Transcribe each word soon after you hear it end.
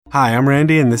Hi, I'm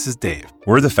Randy, and this is Dave.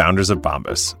 We're the founders of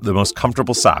Bombas, the most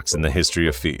comfortable socks in the history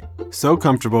of feet. So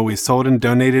comfortable, we sold and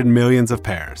donated millions of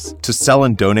pairs. To sell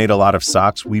and donate a lot of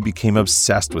socks, we became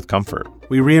obsessed with comfort.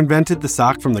 We reinvented the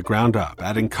sock from the ground up,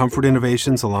 adding comfort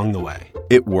innovations along the way.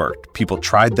 It worked. People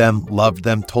tried them, loved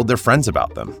them, told their friends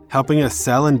about them, helping us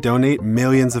sell and donate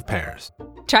millions of pairs.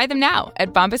 Try them now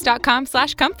at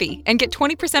bombas.com/comfy and get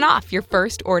 20% off your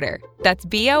first order. That's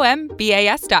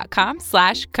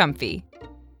bombas.com/comfy.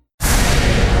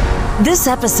 This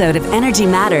episode of Energy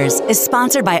Matters is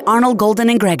sponsored by Arnold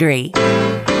Golden & Gregory.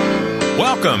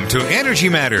 Welcome to Energy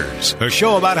Matters, a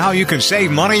show about how you can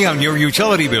save money on your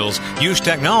utility bills, use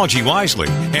technology wisely,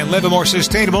 and live a more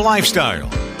sustainable lifestyle.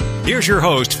 Here's your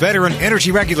host, veteran energy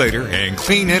regulator and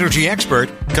clean energy expert,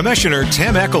 Commissioner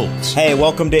Tim Echols. Hey,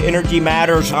 welcome to Energy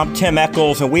Matters. I'm Tim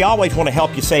Echols, and we always want to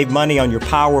help you save money on your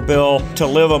power bill, to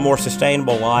live a more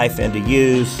sustainable life, and to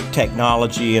use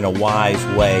technology in a wise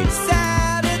way.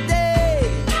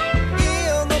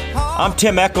 I'm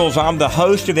Tim Echols. I'm the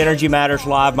host of Energy Matters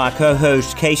Live. My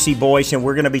co-host, Casey Boyce, and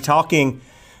we're going to be talking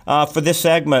for this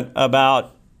segment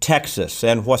about Texas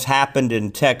and what's happened in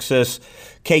Texas.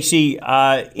 Casey,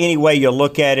 any way you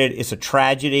look at it, it's a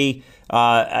tragedy.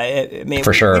 I mean,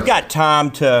 for sure. We've got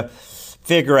time to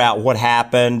figure out what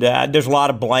happened. There's a lot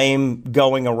of blame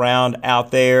going around out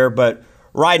there, but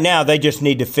right now they just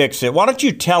need to fix it. Why don't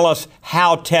you tell us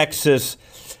how Texas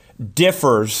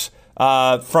differs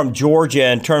from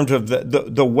Georgia in terms of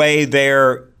the way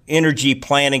their energy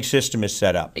planning system is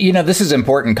set up? You know, this is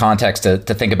important context to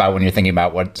think about when you're thinking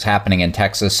about what's happening in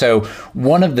Texas. So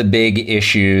one of the big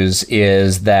issues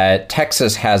is that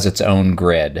Texas has its own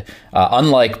grid,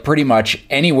 unlike pretty much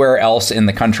anywhere else in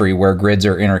the country where grids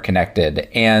are interconnected.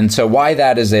 And so why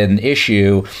that is an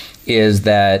issue is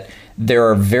that there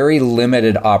are very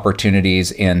limited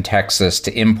opportunities in Texas to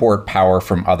import power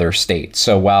from other states.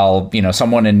 So while, you know,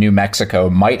 someone in New Mexico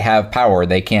might have power,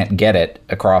 they can't get it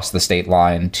across the state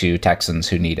line to Texans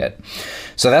who need it.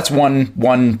 So that's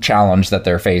one challenge that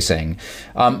they're facing.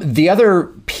 The other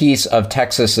piece of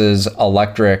Texas's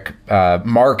electric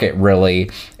market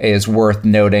really is worth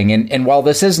noting. And while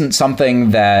this isn't something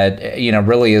that, you know,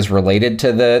 really is related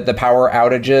to the power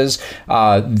outages,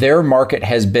 their market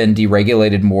has been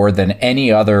deregulated more than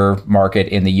any other market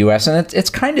in the U.S. And it's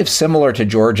kind of similar to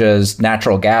Georgia's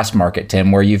natural gas market,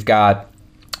 Tim, where you've got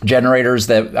generators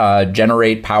that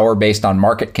generate power based on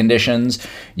market conditions.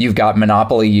 You've got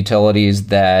monopoly utilities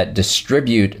that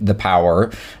distribute the power,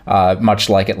 much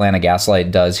like Atlanta Gas Light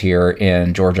does here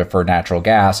in Georgia for natural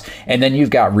gas. And then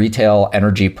you've got retail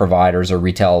energy providers or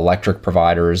retail electric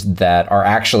providers that are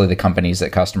actually the companies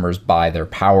that customers buy their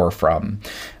power from.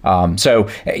 So,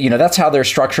 you know, that's how they're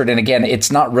structured. And again,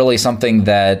 it's not really something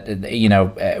that, you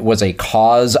know, was a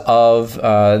cause of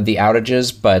the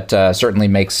outages, but certainly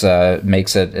makes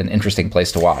it an interesting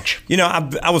place to watch. You know,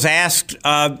 I was asked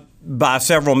by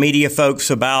several media folks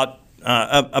about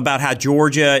how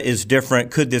Georgia is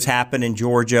different. Could this happen in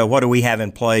Georgia? What do we have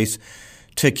in place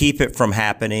to keep it from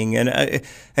happening? And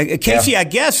Casey, I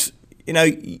guess, you know,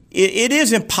 it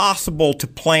is impossible to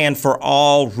plan for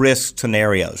all risk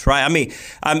scenarios, right?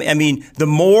 I mean, the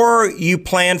more you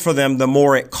plan for them, the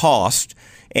more it costs.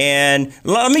 And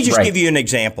let me just give you an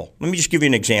example.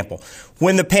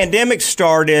 When the pandemic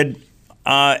started,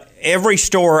 every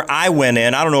store I went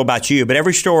in, I don't know about you, but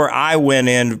every store I went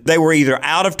in, they were either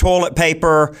out of toilet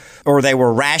paper or they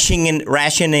were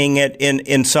rationing it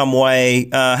in some way.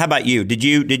 How about you? Did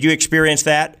you experience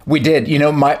that? We did. You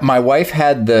know, my wife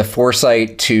had the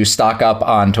foresight to stock up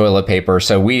on toilet paper,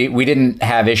 so we didn't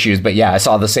have issues. But yeah, I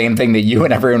saw the same thing that you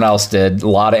and everyone else did. A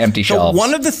lot of empty shelves.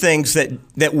 One of the things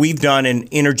that we've done in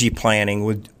energy planning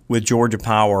with Georgia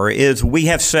Power is we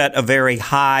have set a very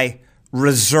high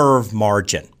reserve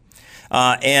margin.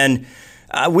 And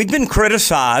we've been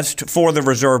criticized for the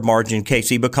reserve margin,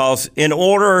 Casey, because in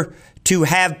order to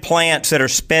have plants that are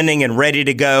spinning and ready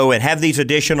to go and have these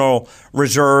additional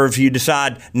reserves, you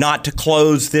decide not to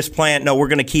close this plant. No, we're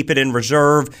going to keep it in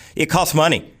reserve. It costs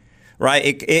money,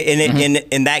 right?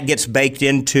 And that gets baked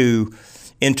into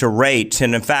rates.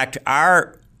 And in fact,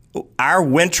 our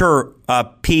winter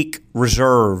peak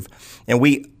reserve, and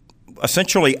we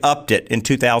essentially upped it in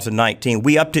 2019.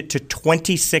 We upped it to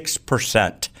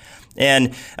 26%.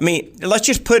 And I mean, let's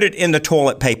just put it in the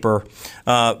toilet paper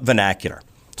vernacular.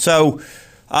 So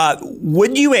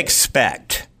would you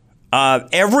expect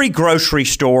every grocery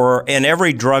store and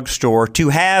every drugstore to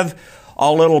have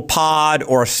a little pod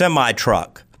or a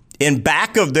semi-truck in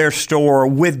back of their store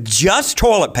with just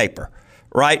toilet paper,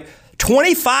 right?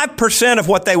 25% of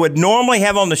what they would normally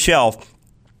have on the shelf,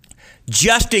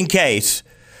 just in case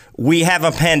we have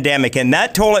a pandemic, and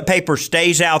that toilet paper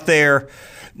stays out there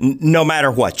no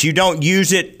matter what. You don't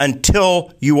use it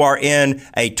until you are in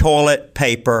a toilet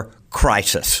paper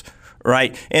crisis,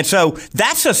 right? And so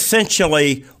that's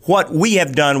essentially what we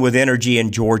have done with energy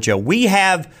in Georgia. We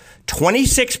have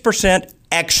 26%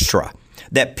 extra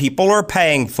that people are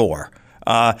paying for,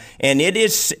 and it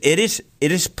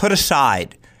is put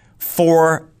aside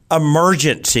for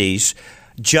emergencies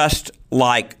just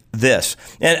like this.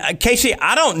 And Casey,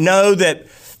 I don't know that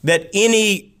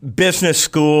any business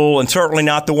school, and certainly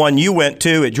not the one you went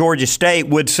to at Georgia State,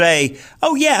 would say,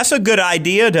 oh, yeah, it's a good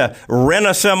idea to rent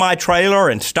a semi-trailer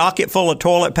and stock it full of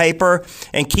toilet paper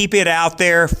and keep it out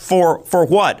there for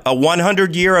what, a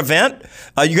 100-year event?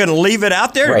 Are you going to leave it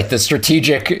out there? Right, the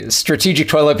strategic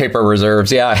toilet paper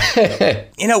reserves, yeah.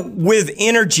 With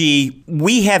energy,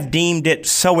 we have deemed it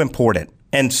so important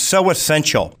and so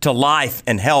essential to life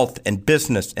and health and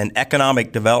business and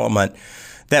economic development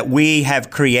that we have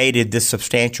created this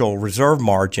substantial reserve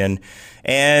margin.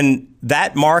 And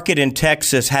that market in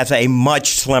Texas has a much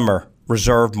slimmer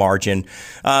reserve margin.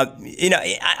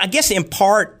 I guess in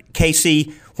part,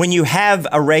 Casey, when you have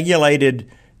a regulated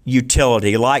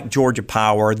utility like Georgia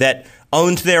Power that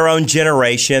owns their own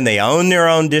generation, they own their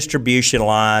own distribution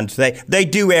lines, they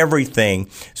do everything.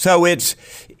 So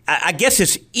I guess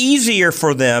it's easier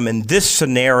for them in this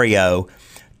scenario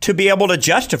to be able to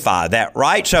justify that,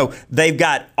 right? So they've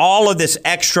got all of this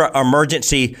extra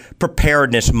emergency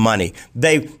preparedness money.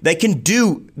 They can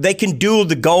do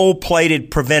the gold-plated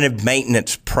preventive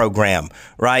maintenance program,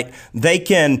 right? They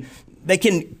can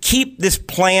keep this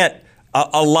plant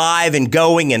alive and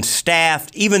going and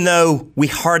staffed, even though we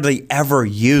hardly ever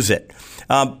use it.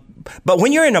 But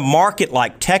when you're in a market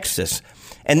like Texas,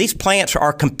 and these plants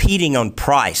are competing on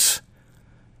price,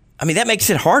 I mean, that makes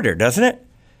it harder, doesn't it?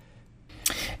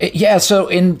 Yeah, so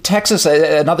in Texas,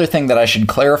 another thing that I should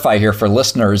clarify here for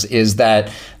listeners is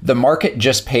that the market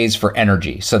just pays for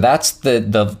energy. So that's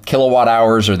the kilowatt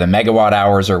hours or the megawatt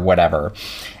hours or whatever.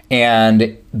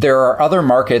 And there are other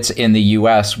markets in the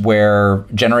U.S. where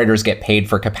generators get paid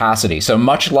for capacity. So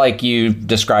much like you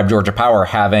described Georgia Power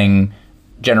having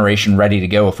generation ready to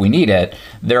go if we need it,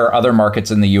 there are other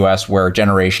markets in the U.S. where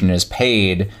generation is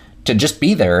paid to just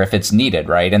be there if it's needed,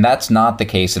 right? And that's not the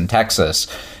case in Texas.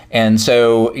 And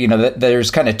so,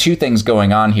 there's kind of two things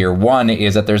going on here. One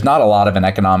is that there's not a lot of an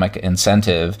economic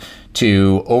incentive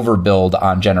to overbuild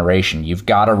on generation. You've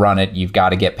got to run it. You've got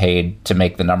to get paid to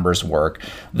make the numbers work.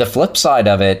 The flip side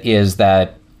of it is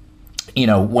that,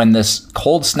 when this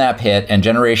cold snap hit and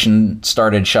generation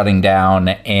started shutting down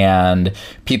and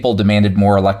people demanded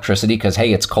more electricity because,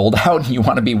 hey, it's cold out and you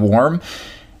want to be warm,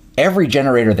 every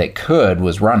generator that could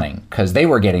was running because they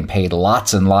were getting paid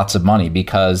lots and lots of money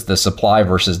because the supply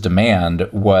versus demand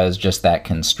was just that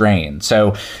constrained.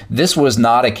 So this was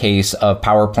not a case of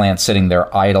power plants sitting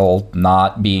there idle,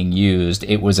 not being used.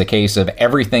 It was a case of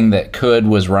everything that could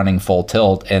was running full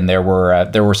tilt, and there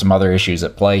were some other issues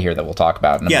at play here that we'll talk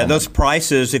about in a moment. Those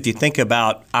prices, if you think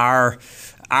about our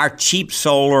cheap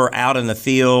solar out in the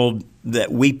field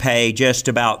that we pay just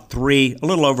about a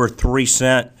little over 3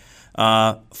 cents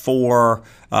for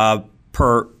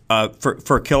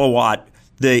kilowatt.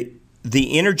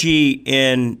 The energy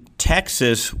in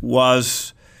Texas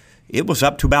was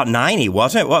up to about 90,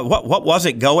 wasn't it? What was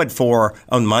it going for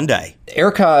on Monday?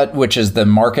 ERCOT, which is the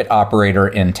market operator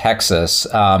in Texas,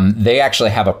 they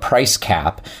actually have a price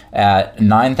cap at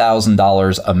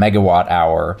 $9,000 a megawatt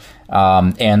hour.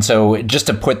 And so just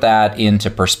to put that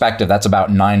into perspective, that's about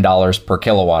 $9 per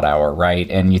kilowatt hour, right?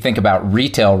 And you think about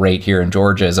retail rate here in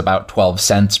Georgia is about 12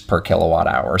 cents per kilowatt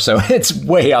hour. So it's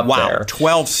way up there. Wow,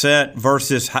 12 cents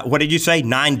versus, what did you say,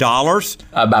 $9?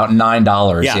 About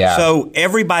 $9, yeah. So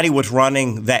everybody was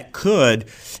running that could,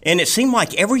 and it seemed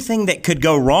like everything that could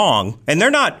go wrong, and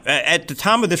they're not, at the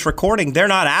time of this recording, they're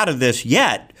not out of this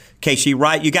yet. Casey,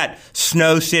 right? You got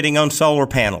snow sitting on solar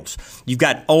panels. You've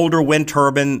got older wind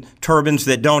turbines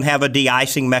that don't have a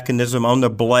de-icing mechanism on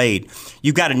the blade.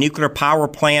 You've got a nuclear power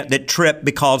plant that tripped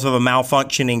because of a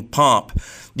malfunctioning pump.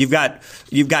 You've got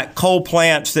coal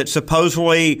plants that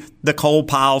supposedly the coal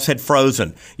piles had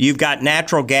frozen. You've got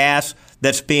natural gas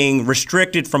that's being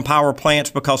restricted from power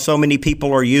plants because so many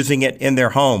people are using it in their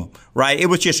home, right? It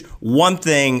was just one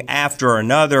thing after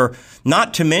another,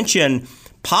 not to mention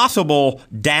possible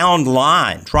downed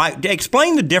lines, right?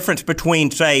 Explain the difference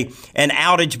between, say, an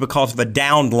outage because of a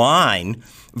downed line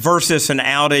versus an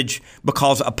outage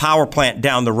because a power plant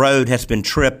down the road has been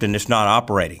tripped and it's not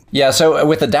operating? Yeah, so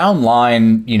with a down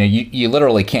line, you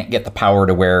literally can't get the power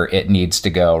to where it needs to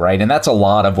go, right? And that's a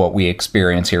lot of what we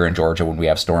experience here in Georgia when we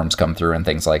have storms come through and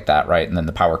things like that, right? And then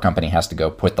the power company has to go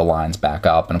put the lines back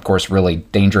up. And of course, really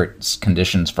dangerous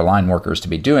conditions for line workers to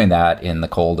be doing that in the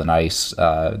cold and ice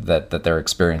that they're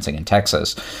experiencing in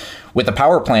Texas. With the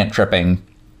power plant tripping,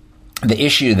 the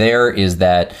issue there is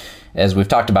that, as we've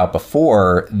talked about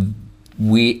before,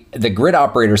 the grid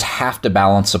operators have to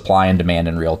balance supply and demand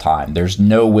in real time. There's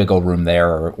no wiggle room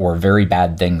there, or very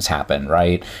bad things happen,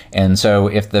 right? And so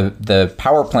if the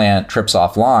power plant trips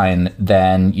offline,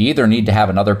 then you either need to have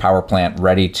another power plant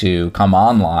ready to come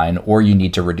online, or you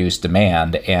need to reduce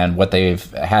demand. And what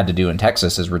they've had to do in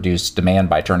Texas is reduce demand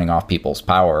by turning off people's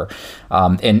power.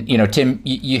 And Tim,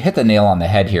 you hit the nail on the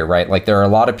head here, right? Like, there are a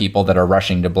lot of people that are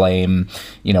rushing to blame,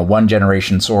 one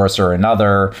generation source or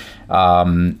another.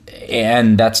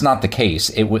 And that's not the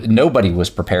case. Nobody was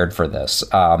prepared for this.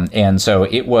 And so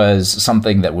it was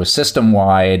something that was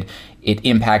system-wide. It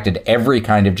impacted every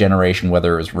kind of generation,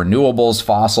 whether it was renewables,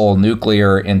 fossil,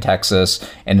 nuclear in Texas,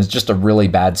 and it's just a really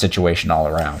bad situation all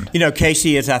around.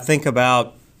 Casey, as I think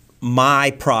about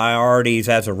my priorities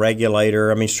as a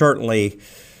regulator, certainly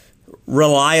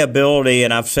reliability,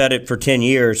 and I've said it for 10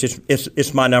 years,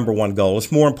 it's my number one goal.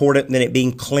 It's more important than it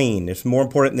being clean. It's more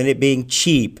important than it being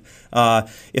cheap.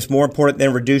 It's more important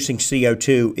than reducing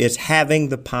CO2. It's having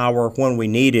the power when we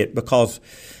need it, because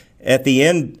at the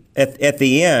end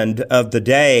of the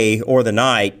day or the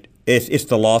night, it's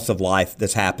the loss of life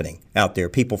that's happening out there.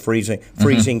 People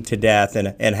freezing to death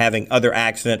and having other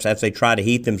accidents as they try to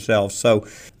heat themselves. So,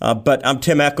 but I'm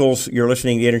Tim Eccles. You're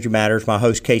listening to Energy Matters. My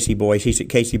host, Casey Boyce. He's at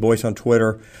Casey Boyce on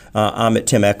Twitter. I'm at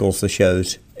Tim Eccles. The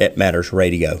show's at Matters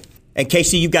Radio. And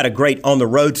Casey, you've got a great On the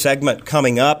Road segment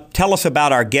coming up. Tell us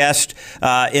about our guest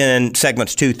in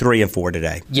segments 2, 3, and 4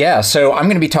 today. Yeah, so I'm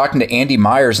going to be talking to Andy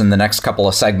Myers in the next couple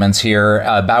of segments here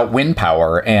about wind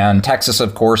power. And Texas,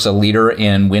 of course, a leader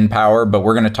in wind power, but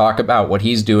we're going to talk about what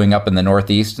he's doing up in the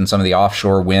Northeast and some of the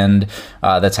offshore wind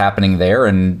that's happening there,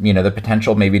 and the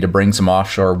potential maybe to bring some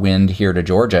offshore wind here to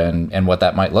Georgia and what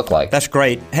that might look like. That's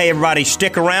great. Hey, everybody,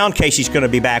 stick around. Casey's going to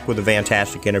be back with a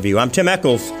fantastic interview. I'm Tim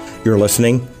Eccles. You're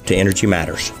listening to Energy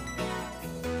Matters.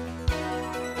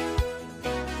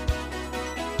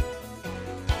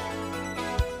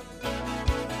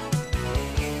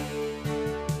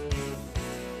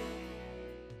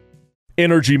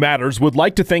 Energy Matters would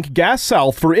like to thank Gas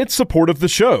South for its support of the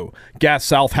show. Gas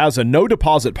South has a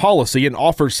no-deposit policy and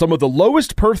offers some of the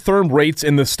lowest per-therm rates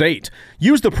in the state.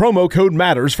 Use the promo code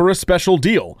MATTERS for a special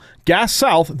deal. Gas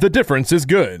South, the difference is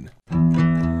good.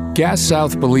 Gas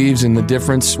South believes in the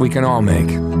difference we can all make,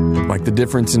 like the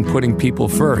difference in putting people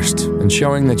first and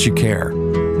showing that you care.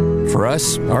 For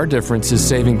us, our difference is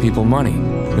saving people money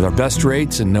with our best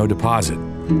rates and no deposit,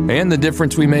 and the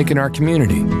difference we make in our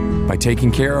community by taking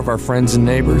care of our friends and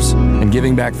neighbors and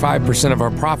giving back 5% of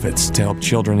our profits to help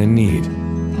children in need.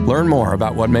 Learn more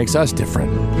about what makes us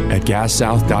different at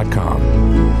gassouth.com.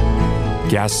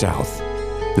 Gas South.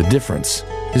 The difference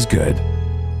is good.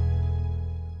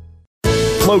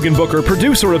 Logan Booker,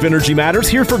 producer of Energy Matters,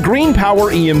 here for Green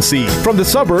Power EMC. From the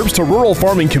suburbs to rural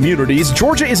farming communities,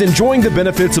 Georgia is enjoying the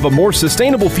benefits of a more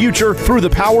sustainable future through the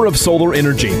power of solar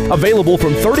energy. Available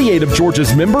from 38 of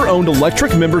Georgia's member-owned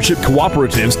electric membership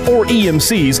cooperatives, or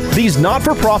EMCs, these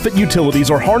not-for-profit utilities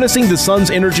are harnessing the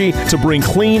sun's energy to bring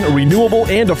clean, renewable,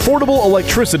 and affordable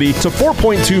electricity to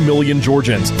 4.2 million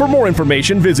Georgians. For more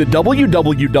information, visit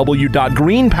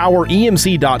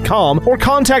www.greenpoweremc.com or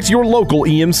contact your local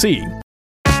EMC.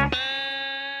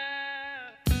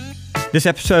 This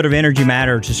episode of Energy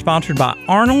Matters is sponsored by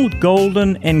Arnold,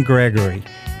 Golden & Gregory,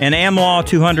 an AmLaw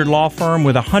 200 law firm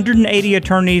with 180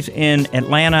 attorneys in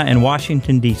Atlanta and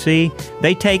Washington, D.C.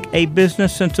 They take a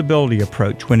business sensibility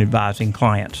approach when advising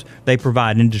clients. They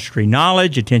provide industry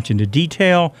knowledge, attention to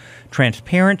detail,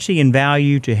 transparency, and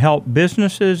value to help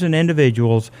businesses and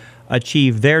individuals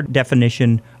achieve their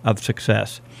definition of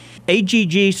success.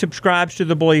 AGG subscribes to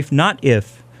the belief not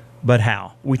if, but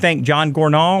how. We thank John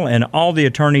Gornall and all the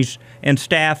attorneys and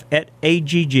staff at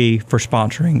AGG for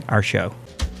sponsoring our show.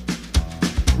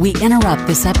 We interrupt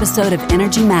this episode of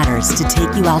Energy Matters to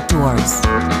take you outdoors.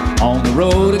 On the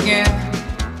road again.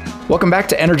 Welcome back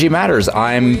to Energy Matters.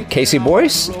 I'm Casey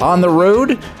Boyce, on the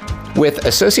road with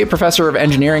Associate Professor of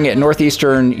Engineering at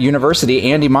Northeastern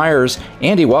University, Andy Myers.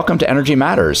 Andy, welcome to Energy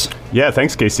Matters. Yeah,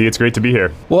 thanks, Casey. It's great to be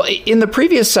here. Well, in the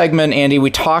previous segment, Andy, we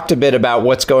talked a bit about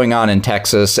what's going on in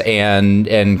Texas and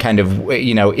kind of,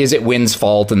 is it wind's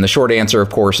fault? And the short answer, of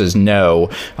course, is no.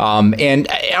 And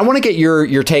I want to get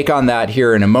your take on that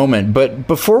here in a moment. But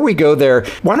before we go there,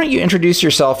 why don't you introduce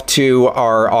yourself to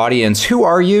our audience? Who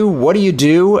are you? What do you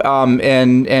do?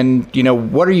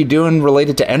 And what are you doing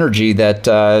related to energy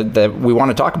that we want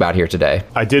to talk about here today?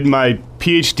 I did my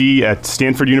PhD at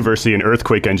Stanford University in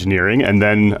earthquake engineering, and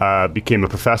then became a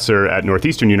professor at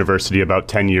Northeastern University about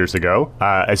 10 years ago.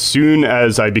 As soon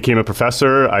as I became a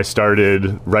professor, I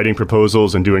started writing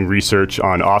proposals and doing research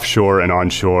on offshore and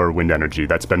onshore wind energy.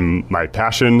 That's been my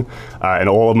passion, and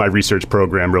all of my research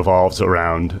program revolves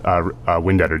around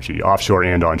wind energy, offshore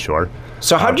and onshore.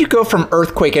 So how did you go from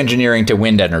earthquake engineering to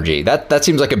wind energy? That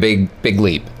seems like a big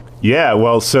leap. Yeah,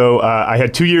 well, so I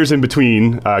had 2 years in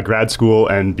between grad school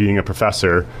and being a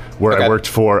professor, where I worked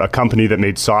for a company that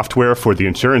made software for the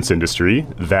insurance industry,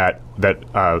 that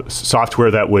software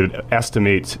that would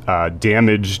estimate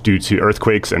damage due to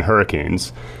earthquakes and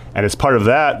hurricanes. And as part of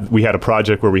that, we had a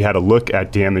project where we had to look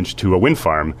at damage to a wind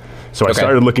farm. So I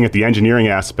started looking at the engineering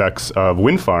aspects of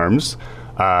wind farms.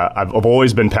 I've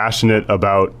always been passionate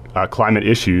about climate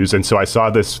issues, and so I saw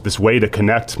this way to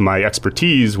connect my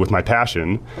expertise with my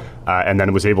passion, and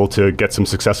then was able to get some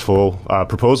successful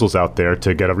proposals out there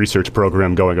to get a research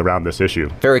program going around this issue.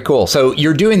 Very cool. So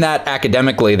you're doing that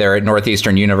academically there at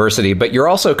Northeastern University, but you're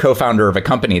also co-founder of a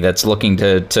company that's looking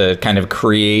to kind of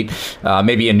create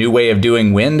maybe a new way of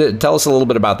doing wind. Tell us a little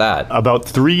bit about that. About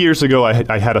 3 years ago,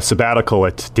 I had a sabbatical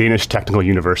at Danish Technical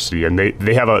University, and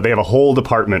they have a whole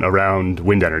department around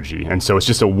wind energy, and so it's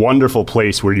just a wonderful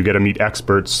place where you get to meet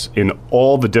experts in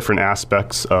all the different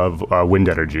aspects of wind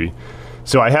energy.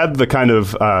 So I had the kind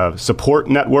of support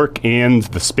network and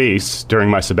the space during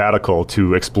my sabbatical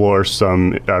to explore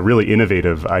some really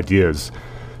innovative ideas.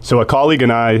 So a colleague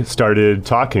and I started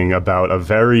talking about a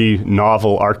very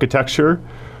novel architecture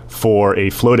for a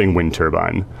floating wind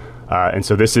turbine. And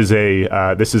so this is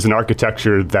an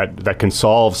architecture that can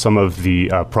solve some of the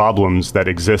problems that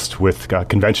exist with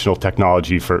conventional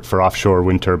technology for offshore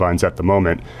wind turbines at the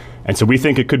moment. And so we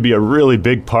think it could be a really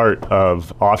big part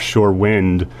of offshore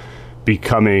wind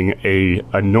becoming a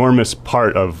enormous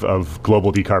part of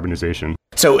global decarbonization.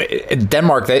 So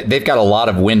Denmark, they've got a lot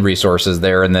of wind resources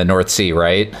there in the North Sea,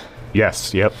 right?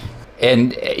 Yes, yep.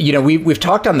 And, we've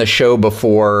talked on the show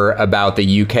before about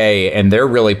the UK, and they're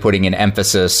really putting an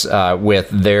emphasis with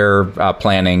their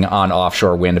planning on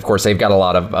offshore wind. Of course, they've got a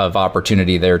lot of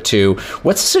opportunity there, too.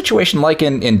 What's the situation like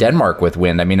in Denmark with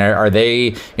wind? I mean, are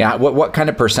they, what kind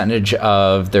of percentage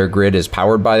of their grid is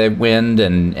powered by wind?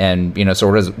 And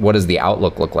so what does the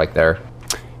outlook look like there?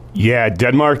 Yeah,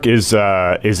 Denmark is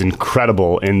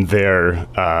incredible in their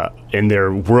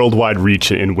worldwide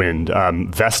reach in wind.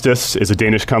 Vestas is a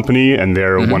Danish company, and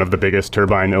they're one of the biggest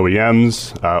turbine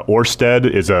OEMs. Ørsted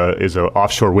is a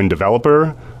offshore wind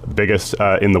developer, biggest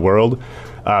in the world.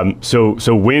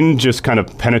 So wind just kind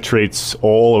of penetrates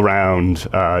all around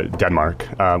Denmark.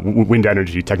 Wind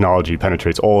energy technology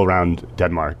penetrates all around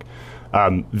Denmark.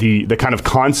 The kind of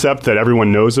concept that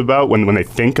everyone knows about when they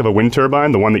think of a wind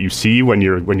turbine, the one that you see when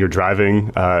you're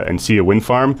driving and see a wind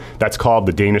farm, that's called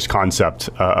the Danish concept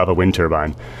of a wind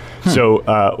turbine. So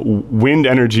wind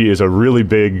energy is a really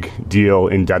big deal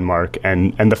in Denmark,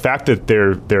 and the fact that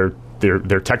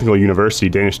their technical university,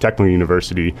 Danish Technical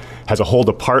University, has a whole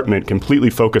department completely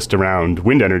focused around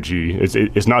wind energy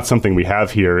is not something we have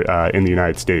here in the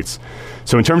United States.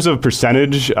 So in terms of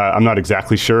percentage, I'm not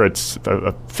exactly sure. It's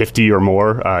 50 or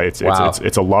more. It's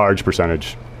a large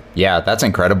percentage. Yeah, that's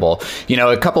incredible.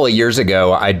 A couple of years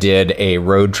ago, I did a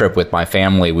road trip with my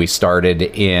family. We started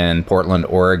in Portland,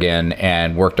 Oregon,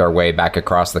 and worked our way back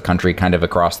across the country, kind of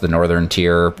across the northern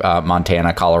tier,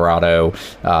 Montana, Colorado,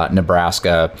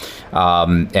 Nebraska,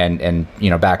 and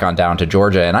back on down to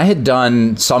Georgia. And I had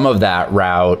done some of that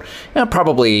route,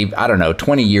 probably,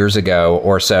 20 years ago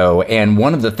or so. And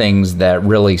one of the things that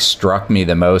really struck me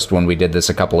the most when we did this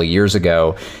a couple of years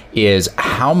ago is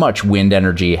how much wind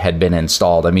energy had been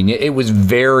installed. I mean, it was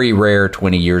very rare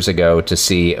 20 years ago to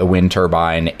see a wind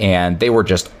turbine, and they were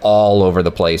just all over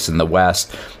the place in the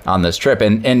West on this trip.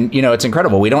 And it's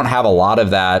incredible. We don't have a lot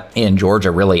of that in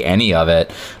Georgia, really any of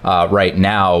it right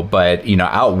now. But,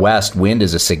 out West, wind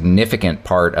is a significant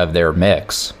part of their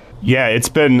mix. Yeah, it's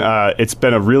been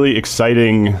a really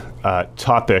exciting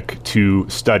topic to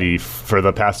study for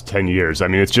the past 10 years. I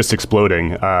mean, it's just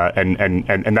exploding,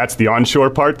 and that's the onshore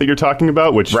part that you're talking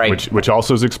about, which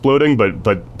also is exploding.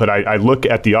 But I look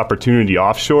at the opportunity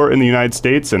offshore in the United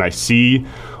States, and I see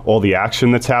all the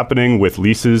action that's happening with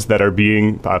leases that are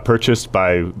being purchased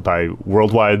by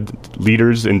worldwide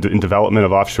leaders in development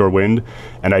of offshore wind,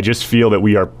 and I just feel that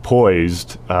we are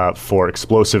poised for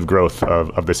explosive growth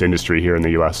of this industry here in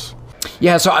the U.S.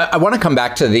 Yeah, so I want to come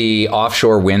back to the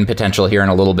offshore wind potential here in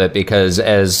a little bit, because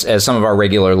as some of our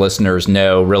regular listeners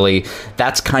know, really,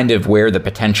 that's kind of where the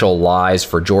potential lies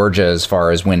for Georgia as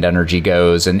far as wind energy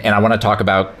goes. And I want to talk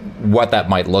about what that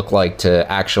might look like to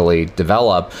actually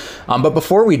develop. But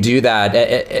before we do that,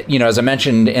 as I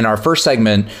mentioned in our first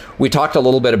segment, we talked a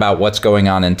little bit about what's going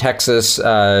on in Texas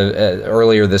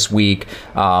earlier this week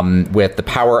with the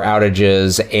power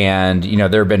outages. And,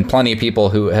 there have been plenty of people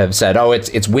who have said, oh,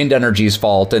 it's wind energy's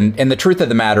fault. And the truth of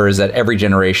the matter is that every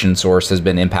generation source has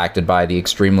been impacted by the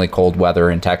extremely cold weather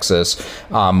in Texas.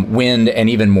 Wind, and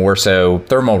even more so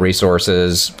thermal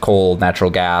resources, coal, natural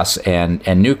gas, and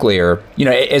nuclear.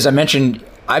 As I mentioned,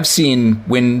 I've seen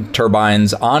wind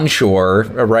turbines onshore,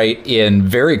 right, in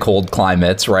very cold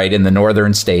climates, right, in the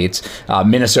northern states.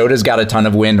 Minnesota's got a ton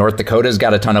of wind. North Dakota's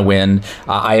got a ton of wind.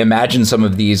 I imagine some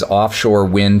of these offshore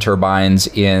wind turbines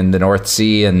in the North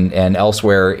Sea and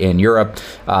elsewhere in Europe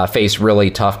face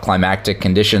really tough climatic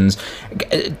conditions.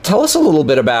 Tell us a little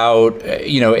bit about,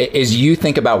 as you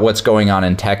think about what's going on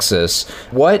in Texas,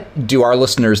 what do our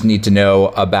listeners need to know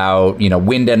about,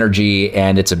 wind energy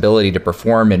and its ability to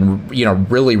perform in,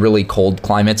 really cold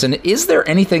climates? And is there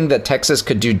anything that Texas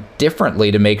could do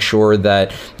differently to make sure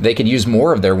that they could use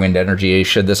more of their wind energy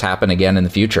should this happen again in the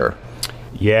future?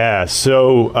 Yeah,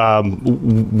 so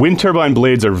wind turbine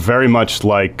blades are very much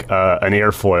like an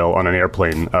airfoil on an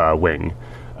airplane wing.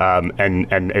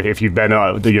 And if you've been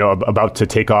about to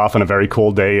take off on a very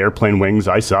cold day, airplane wings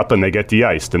ice up and they get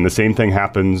de-iced. And the same thing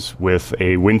happens with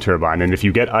a wind turbine. And if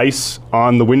you get ice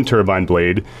on the wind turbine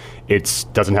blade, it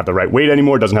doesn't have the right weight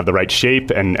anymore, doesn't have the right shape,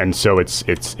 and so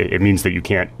it means that you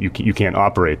can't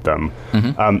operate them.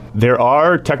 Mm-hmm. There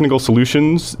are technical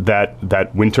solutions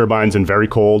that wind turbines in very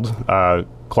cold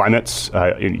climates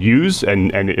use,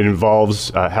 and it involves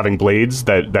having blades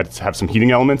that have some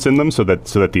heating elements in them so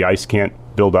that the ice can't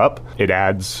build up. It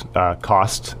adds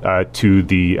cost to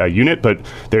the unit, but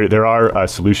there are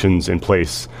solutions in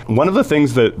place. One of the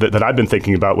things that I've been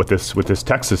thinking about with this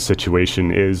Texas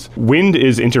situation is wind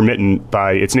is intermittent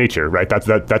by its nature, right? That's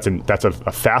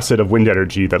a facet of wind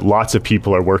energy that lots of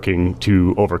people are working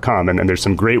to overcome, and there's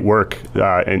some great work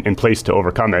in place to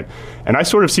overcome it. And I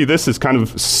sort of see this as kind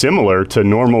of similar to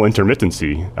normal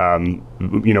intermittency.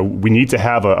 We need to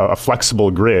have a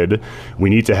flexible grid. We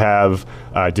need to have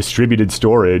distributed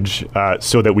storage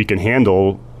so that we can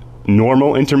handle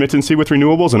normal intermittency with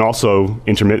renewables and also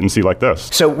intermittency like this.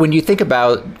 So when you think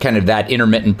about kind of that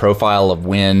intermittent profile of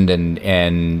wind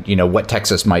and what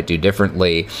Texas might do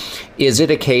differently, is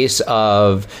it a case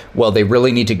of, well, they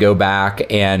really need to go back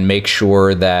and make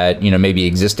sure that, maybe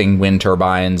existing wind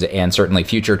turbines and certainly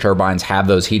future turbines have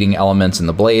those heating elements in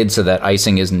the blades so that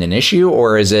icing isn't an issue?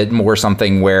 Or is it more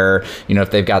something where,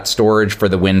 if they've got storage for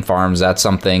the wind farms, that's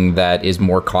something that is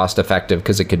more cost effective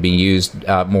because it could be used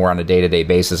more on a day-to-day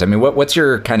basis? I mean, what's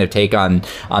your kind of take on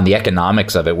the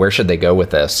economics of it? Where should they go with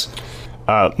this?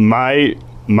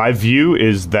 My view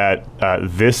is that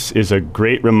this is a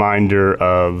great reminder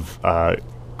of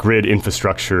grid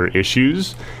infrastructure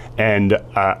issues, and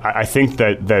I think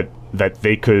that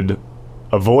they could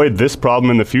avoid this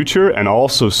problem in the future and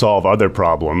also solve other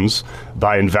problems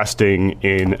by investing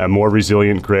in a more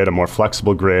resilient grid, a more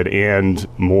flexible grid, and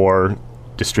more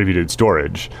distributed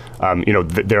storage.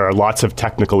 There are lots of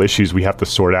technical issues we have to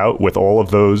sort out with all of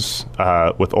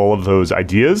those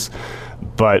ideas,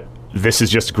 but this is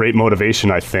just great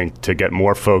motivation, I think, to get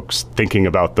more folks thinking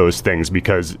about those things,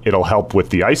 because it'll help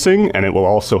with the icing and it will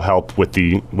also help with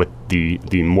the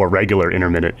more regular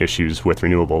intermittent issues with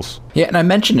renewables. Yeah, and I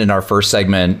mentioned in our first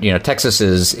segment, Texas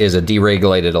is a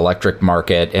deregulated electric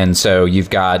market, and so you've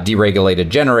got deregulated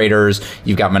generators,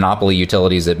 you've got monopoly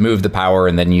utilities that move the power,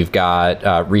 and then you've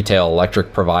got retail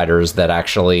electric providers that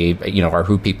actually, are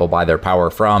who people buy their power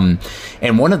from.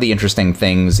 And one of the interesting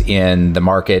things in the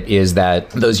market is that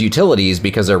those utilities utilities,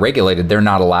 because they're regulated, they're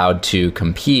not allowed to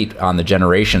compete on the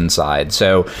generation side.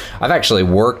 So I've actually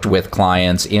worked with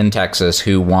clients in Texas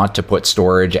who want to put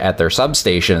storage at their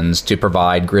substations to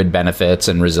provide grid benefits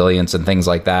and resilience and things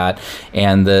like that.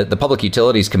 And the Public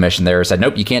Utilities Commission there said,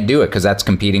 nope, you can't do it because that's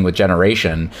competing with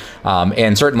generation.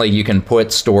 And certainly you can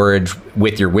put storage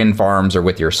with your wind farms or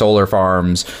with your solar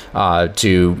farms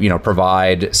to,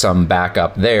 provide some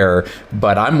backup there.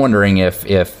 But I'm wondering if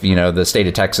the state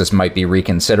of Texas might be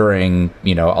reconsidering,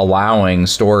 allowing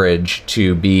storage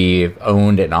to be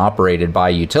owned and operated by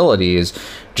utilities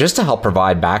just to help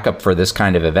provide backup for this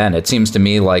kind of event. It seems to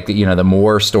me like, the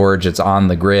more storage that's on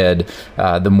the grid,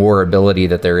 the more ability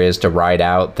that there is to ride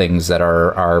out things that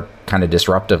are kind of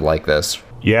disruptive like this.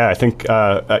 Yeah, I think,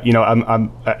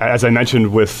 I'm as I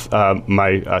mentioned with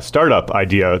my startup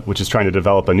idea, which is trying to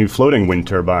develop a new floating wind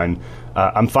turbine,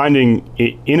 I'm finding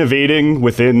innovating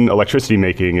within electricity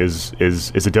making is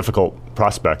a difficult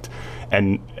prospect.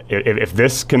 And if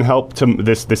this can help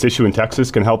this issue in Texas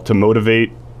can help to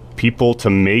motivate people to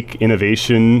make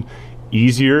innovation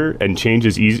easier and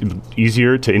changes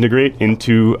easier to integrate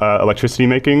into electricity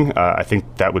making, I think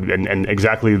that would, and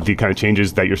exactly the kind of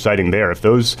changes that you're citing there,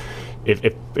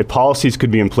 if policies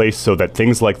could be in place so that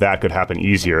things like that could happen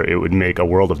easier, it would make a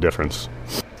world of difference.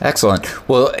 Excellent.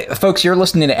 Well, folks, you're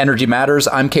listening to Energy Matters.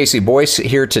 I'm Casey Boyce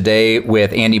here today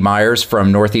with Andy Myers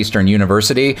from Northeastern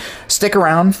University. Stick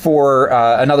around for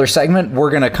another segment. We're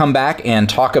going to come back and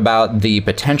talk about the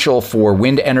potential for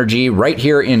wind energy right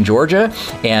here in Georgia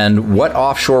and what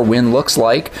offshore wind looks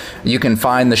like. You can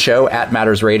find the show at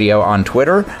Matters Radio on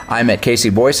Twitter. I'm at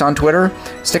Casey Boyce on Twitter.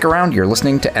 Stick around. You're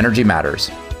listening to Energy Matters.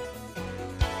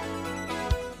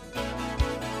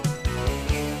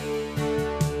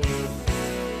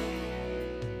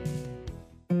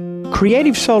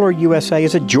 Creative Solar USA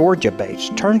is a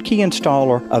Georgia-based turnkey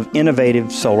installer of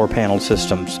innovative solar panel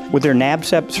systems. With their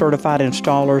NABCEP certified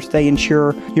installers, they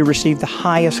ensure you receive the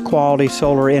highest quality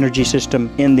solar energy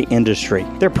system in the industry.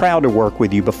 They're proud to work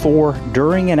with you before,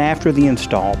 during, and after the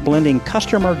install, blending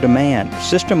customer demand,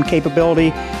 system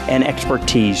capability, and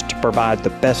expertise to provide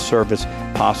the best service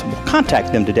possible.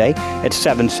 Contact them today at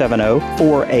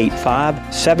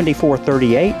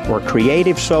 770-485-7438 or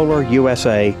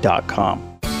creativesolarusa.com.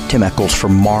 Tim Eccles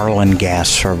from Marlin Gas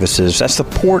Services. As the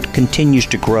port continues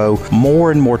to grow,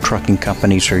 more and more trucking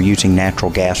companies are using natural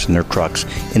gas in their trucks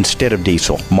instead of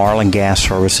diesel. Marlin Gas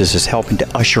Services is helping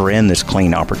to usher in this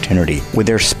clean opportunity. With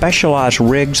their specialized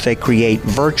rigs, they create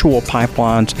virtual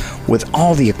pipelines with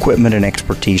all the equipment and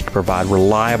expertise to provide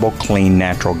reliable, clean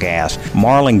natural gas.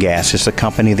 Marlin Gas is the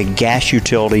company that gas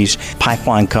utilities,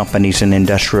 pipeline companies, and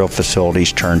industrial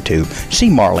facilities turn to. See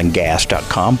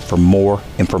marlingas.com for more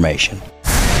information.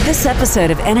 This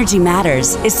episode of Energy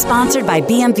Matters is sponsored by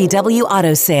BMW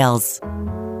Auto Sales.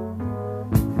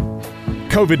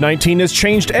 COVID-19 has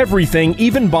changed everything,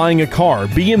 even buying a car.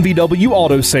 BMW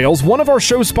Auto Sales, one of our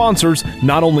show sponsors,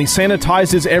 not only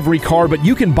sanitizes every car, but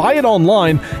you can buy it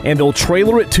online and they'll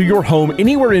trailer it to your home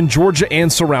anywhere in Georgia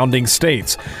and surrounding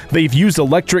states. They've used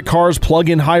electric cars,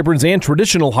 plug-in hybrids, and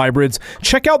traditional hybrids.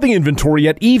 Check out the inventory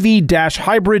at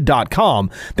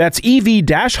ev-hybrid.com. That's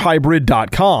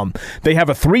ev-hybrid.com. They have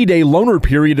a 3-day loaner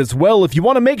period as well if you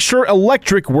want to make sure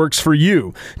electric works for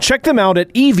you. Check them out at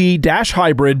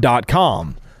ev-hybrid.com.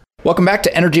 Welcome back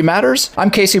to Energy Matters.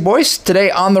 I'm Casey Boyce, today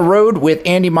on the road with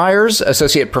Andy Myers,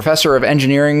 Associate Professor of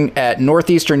Engineering at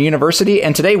Northeastern University,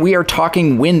 and today we are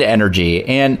talking wind energy.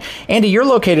 And Andy, you're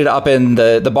located up in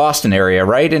the Boston area,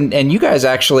 right? And you guys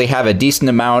actually have a decent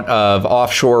amount of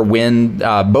offshore wind,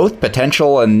 both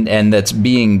potential and that's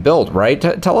being built, right?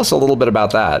 Tell us a little bit about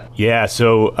that. Yeah,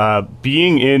 so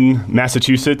being in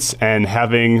Massachusetts and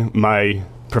having my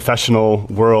professional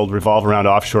world revolve around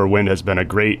offshore wind has been a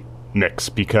great mix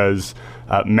because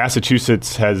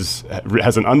Massachusetts has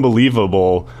an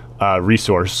unbelievable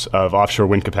resource of offshore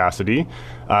wind capacity.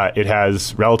 It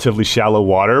has relatively shallow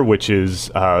water, which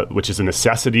is a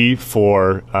necessity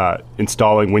for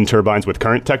installing wind turbines with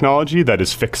current technology that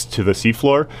is fixed to the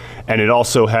seafloor, and it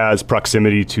also has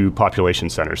proximity to population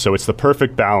centers. So it's the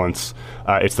perfect balance.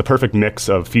 It's the perfect mix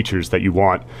of features that you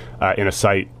want in a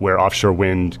site where offshore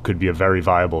wind could be a very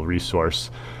viable resource.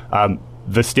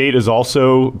 The state has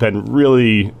also been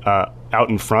really out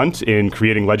in front in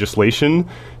creating legislation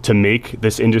to make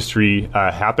this industry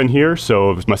happen here.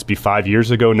 So it must be 5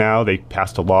 years ago now, they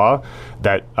passed a law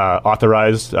that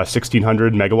authorized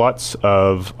 1,600 megawatts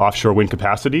of offshore wind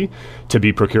capacity to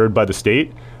be procured by the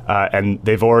state. And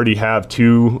they've already have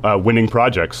two winning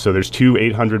projects. So there's two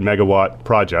 800 megawatt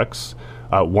projects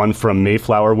one from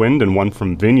Mayflower Wind and one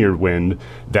from Vineyard Wind,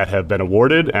 that have been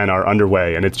awarded and are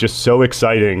underway. And it's just so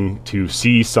exciting to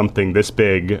see something this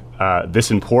big,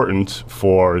 this important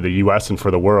for the U.S. and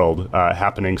for the world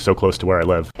happening so close to where I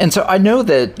live. And so I know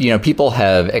that, people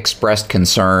have expressed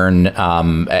concern,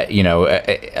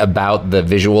 about the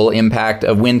visual impact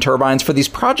of wind turbines for these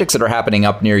projects that are happening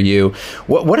up near you.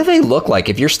 What do they look like?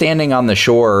 If you're standing on the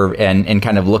shore and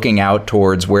kind of looking out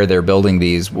towards where they're building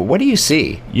these, what do you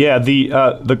see? Yeah,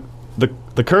 the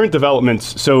current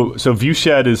developments. So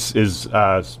Viewshed is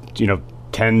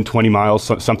 10, 20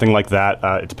 miles, something like that.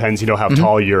 It depends, how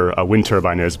tall your wind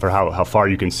turbine is for how far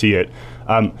you can see it.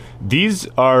 These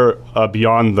are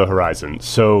beyond the horizon,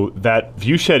 so that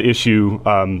viewshed issue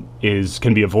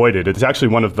can be avoided. It's actually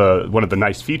one of the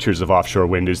nice features of offshore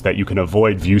wind is that you can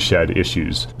avoid viewshed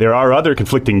issues. There are other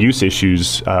conflicting use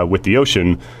issues with the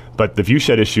ocean, but the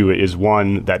viewshed issue is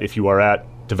one that if you are at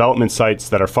development sites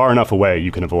that are far enough away, you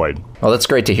can avoid. Well, that's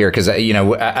great to hear because,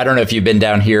 I don't know if you've been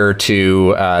down here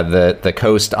to the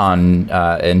coast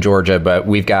in Georgia, but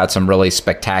we've got some really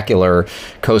spectacular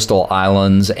coastal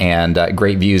islands and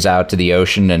great views out to the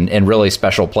ocean and really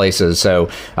special places. So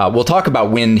we'll talk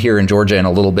about wind here in Georgia in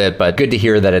a little bit, but good to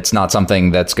hear that it's not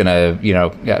something that's going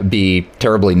to, be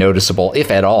terribly noticeable,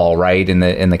 if at all, right, in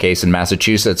the case in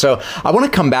Massachusetts. So I want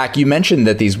to come back. You mentioned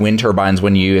that these wind turbines,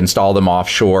 when you install them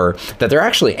offshore, that they're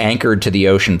actually anchored to the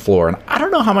ocean floor. And I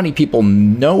don't know how many people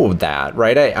know that,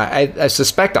 right? I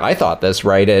suspect I thought this,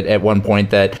 right, at one point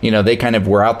that, they kind of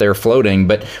were out there floating.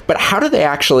 But how do they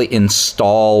actually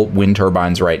install wind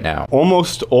turbines right now?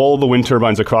 Almost all the wind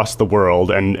turbines across the world,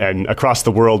 and across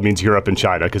the world means Europe and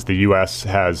China, because the U.S.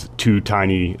 has two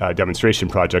tiny demonstration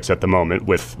projects at the moment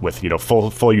with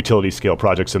full utility scale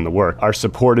projects in the work, are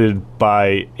supported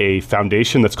by a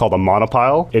foundation that's called a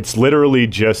monopile. It's literally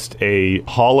just a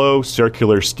hollow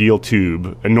circular steel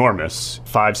tube, enormous,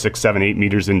 5, 6, 7, 8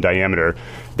 meters in diameter,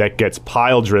 that gets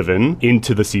pile driven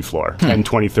into the seafloor, 10,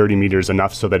 20, 30 meters,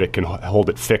 enough so that it can hold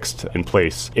it fixed in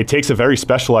place. It takes a very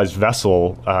specialized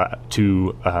vessel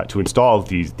to install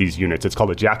these units. It's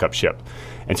called a jackup ship.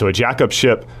 And so a jackup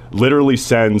ship literally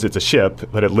it's a ship,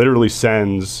 but it literally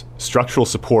sends structural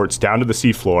supports down to the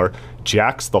seafloor,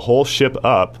 jacks the whole ship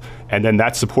up, and then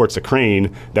that supports a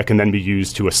crane that can then be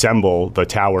used to assemble the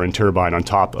tower and turbine on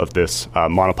top of this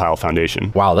monopile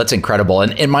foundation. Wow, that's incredible.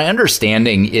 And my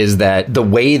understanding is that the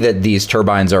way that these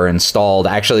turbines are installed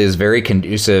actually is very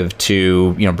conducive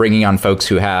to, bringing on folks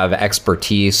who have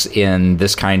expertise in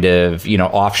this kind of,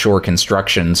 offshore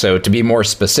construction. So to be more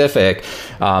specific,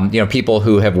 people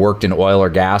who have worked in oil or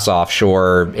gas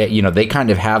offshore, they kind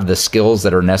of have the skills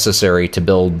that are necessary to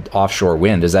build offshore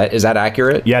wind. Is that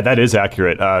accurate? Yeah, that is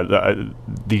accurate.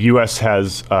 The U.S.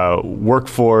 has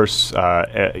workforce,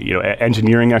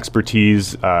 engineering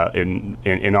expertise in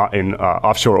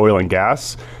offshore oil and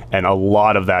gas, and a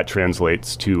lot of that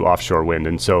translates to offshore wind.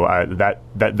 And so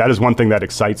that is one thing that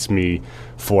excites me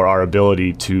for our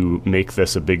ability to make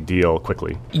this a big deal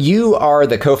quickly. You are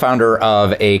the co-founder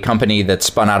of a company that's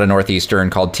spun out of Northeastern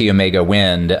called T Omega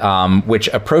Wind, which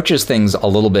approaches things a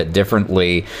little bit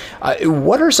differently.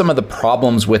 What are some of the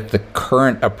problems with the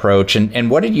current approach, and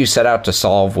what did you set out to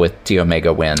solve with T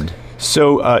Omega Wind?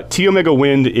 So T Omega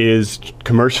Wind is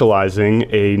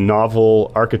commercializing a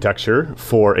novel architecture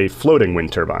for a floating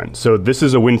wind turbine. So this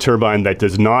is a wind turbine that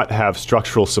does not have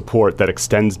structural support that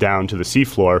extends down to the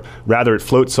seafloor. Rather, it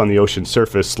floats on the ocean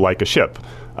surface like a ship.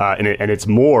 And it's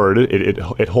moored.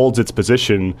 It holds its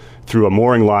position through a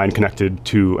mooring line connected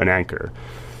to an anchor.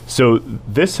 So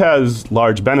this has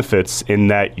large benefits in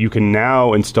that you can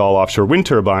now install offshore wind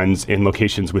turbines in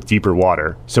locations with deeper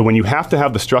water. So when you have to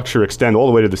have the structure extend all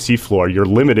the way to the seafloor, you're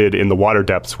limited in the water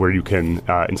depths where you can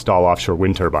install offshore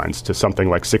wind turbines to something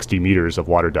like 60 meters of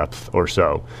water depth or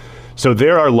so. So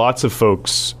there are lots of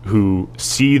folks who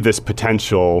see this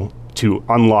potential to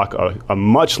unlock a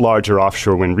much larger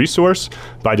offshore wind resource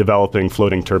by developing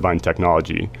floating turbine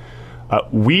technology.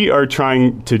 We are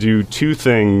trying to do two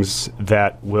things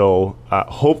that will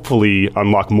hopefully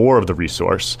unlock more of the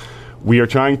resource. We are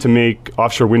trying to make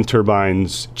offshore wind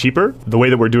turbines cheaper. The way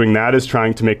that we're doing that is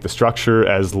trying to make the structure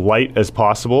as light as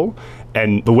possible.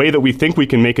 And the way that we think we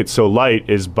can make it so light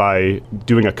is by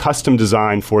doing a custom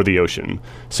design for the ocean.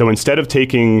 So instead of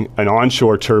taking an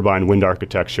onshore turbine wind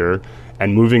architecture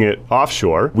and moving it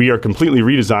offshore, we are completely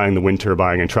redesigning the wind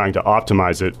turbine and trying to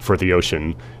optimize it for the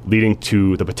ocean, leading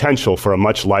to the potential for a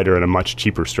much lighter and a much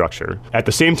cheaper structure. At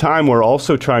the same time, we're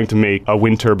also trying to make a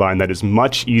wind turbine that is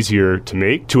much easier to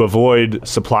make to avoid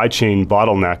supply chain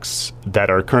bottlenecks that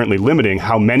are currently limiting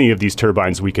how many of these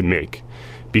turbines we can make.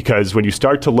 Because when you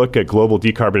start to look at global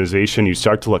decarbonization, you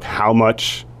start to look how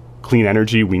much clean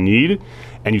energy we need,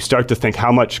 and you start to think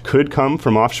how much could come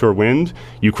from offshore wind,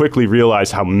 you quickly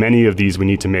realize how many of these we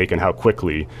need to make and how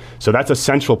quickly. So that's a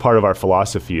central part of our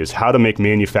philosophy, is how to make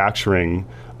manufacturing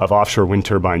of offshore wind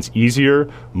turbines easier,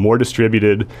 more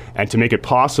distributed, and to make it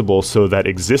possible so that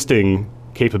existing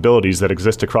capabilities that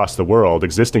exist across the world,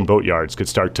 existing boatyards, could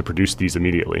start to produce these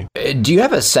immediately. Do you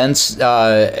have a sense,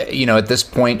 at this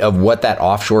point, of what that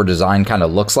offshore design kind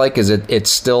of looks like? Is it's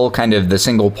still kind of the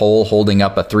single pole holding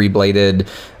up a 3-bladed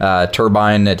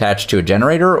turbine attached to a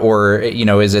generator, or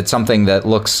is it something that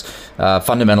looks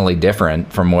fundamentally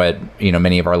different from what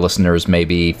many of our listeners may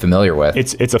be familiar with?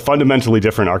 It's a fundamentally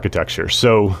different architecture.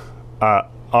 So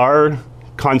our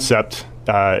concept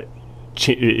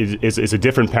is a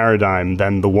different paradigm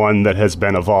than the one that has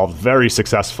been evolved very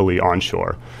successfully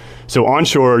onshore. So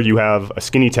onshore, you have a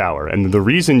skinny tower, and the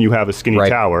reason you have a skinny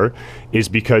tower is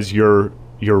because your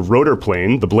rotor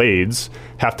plane, the blades,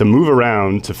 have to move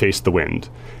around to face the wind.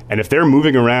 And if they're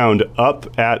moving around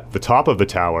up at the top of the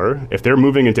tower, if they're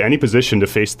moving into any position to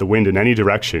face the wind in any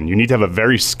direction, you need to have a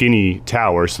very skinny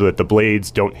tower so that the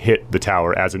blades don't hit the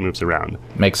tower as it moves around.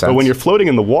 Makes sense. But when you're floating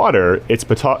in the water, it's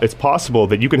possible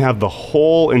that you can have the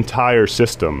whole entire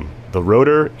system, the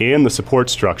rotor and the support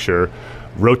structure,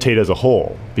 rotate as a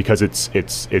whole, because it's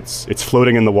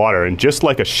floating in the water. And just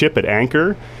like a ship at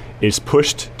anchor is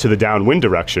pushed to the downwind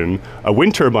direction, a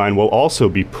wind turbine will also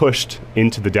be pushed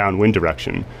into the downwind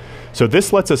direction. So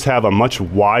this lets us have a much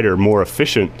wider, more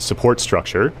efficient support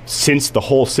structure, since the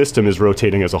whole system is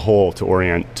rotating as a whole to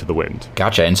orient to the wind.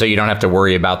 Gotcha. And so you don't have to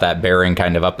worry about that bearing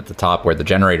kind of up at the top where the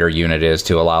generator unit is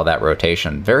to allow that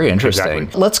rotation. Very interesting.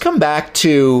 Exactly. Let's come back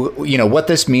to, what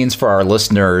this means for our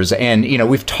listeners. And,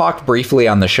 we've talked briefly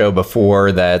on the show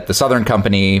before that the Southern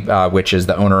Company, which is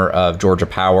the owner of Georgia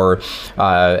Power,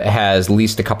 has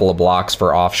leased a couple of blocks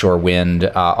for offshore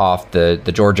wind off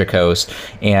the Georgia coast.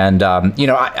 And,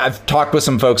 I've talked with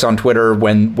some folks on Twitter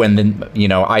when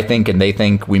I think and they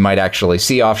think we might actually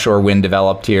see offshore wind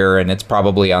developed here, and it's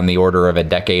probably on the order of a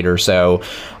decade or so.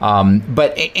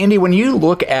 But Andy, when you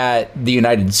look at the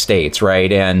United States,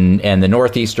 right, and the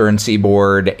Northeastern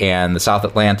seaboard and the South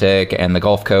Atlantic and the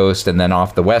Gulf Coast and then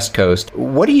off the West Coast,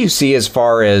 what do you see as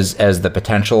far as the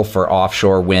potential for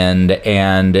offshore wind?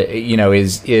 And,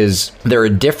 is there a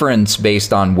difference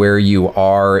based on where you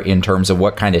are in terms of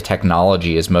what kind of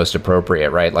technology is most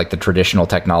appropriate, right? Like the traditional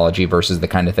technology versus the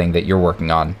kind of thing that you're working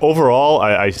on? Overall,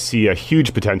 I see a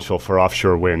huge potential for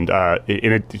offshore wind.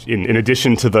 In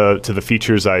addition to the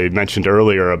features I mentioned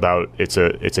earlier about it's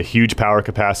a huge power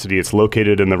capacity, it's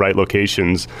located in the right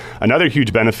locations. Another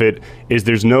huge benefit is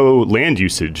there's no land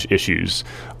usage issues.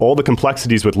 All the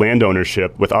complexities with land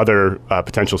ownership, with other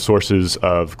potential sources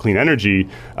of clean energy,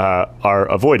 are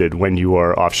avoided when you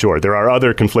are offshore. There are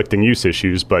other conflicting use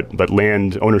issues, but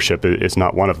land ownership is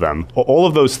not one of them. All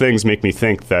of those things make me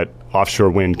think that offshore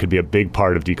wind could be a big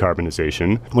part of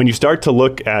decarbonization. When you start to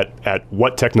look at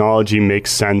what technology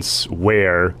makes sense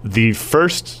where, the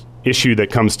first issue that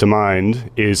comes to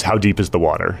mind is how deep is the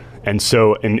water. And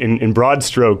so in broad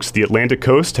strokes, the Atlantic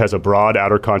coast has a broad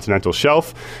outer continental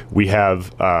shelf. We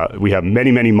have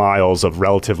many, many miles of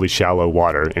relatively shallow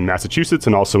water in Massachusetts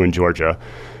and also in Georgia.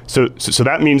 So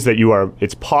that means that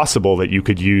it's possible that you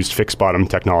could use fixed bottom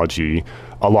technology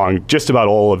along just about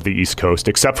all of the East Coast,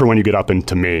 except for when you get up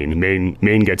into Maine.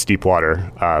 Maine gets deep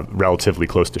water relatively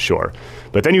close to shore.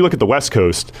 But then you look at the West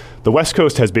Coast. The West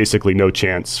Coast has basically no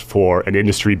chance for an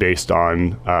industry based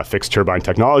on fixed turbine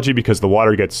technology because the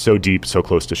water gets so deep, so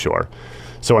close to shore.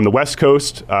 So on the West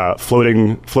Coast,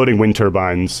 floating wind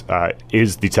turbines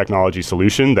is the technology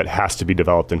solution that has to be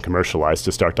developed and commercialized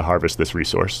to start to harvest this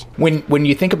resource. When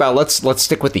you think about, let's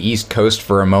stick with the East Coast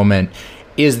for a moment.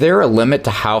 Is there a limit to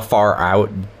how far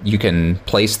out you can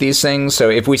place these things? So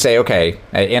if we say, okay,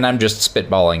 and I'm just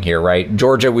spitballing here, right?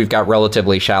 Georgia, we've got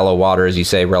relatively shallow water, as you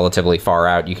say, relatively far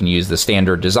out. You can use the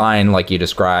standard design, like you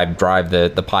described, drive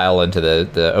the pile into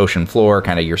the ocean floor,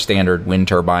 kind of your standard wind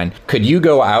turbine. Could you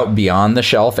go out beyond the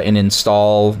shelf and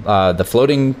install the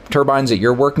floating turbines that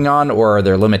you're working on, or are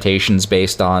there limitations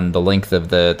based on the length of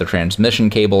the transmission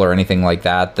cable or anything like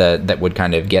that would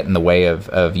kind of get in the way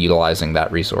of utilizing that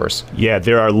resource? Yeah,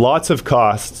 there are lots of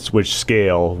costs which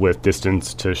scale with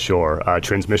distance to shore.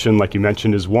 Transmission, like you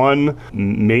mentioned, is one.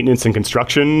 Maintenance and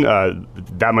construction,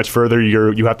 that much further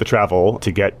you have to travel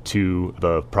to get to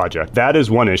the project. That is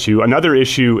one issue. Another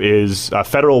issue is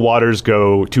federal waters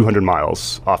go 200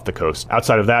 miles off the coast.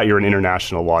 Outside of that, you're in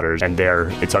international waters, and there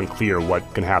it's unclear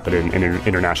what can happen in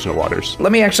international waters.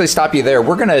 Let me actually stop you there.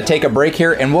 We're going to take a break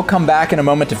here, and we'll come back in a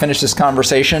moment to finish this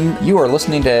conversation. You are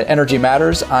listening to Energy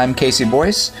Matters. I'm Casey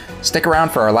Boyce. Stick around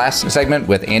for our last segment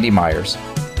with Andy Myers.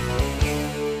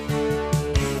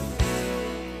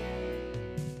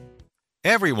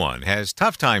 Everyone has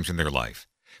tough times in their life.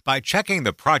 By checking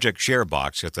the Project Share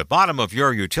box at the bottom of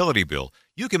your utility bill,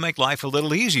 you can make life a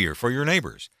little easier for your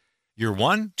neighbors. Your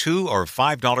 $1, $2, or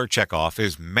 $5 checkoff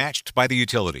is matched by the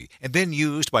utility and then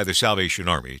used by the Salvation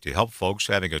Army to help folks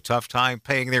having a tough time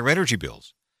paying their energy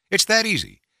bills. It's that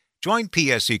easy. Join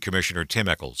PSC Commissioner Tim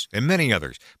Echols and many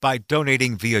others by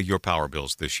donating via your power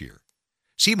bills this year.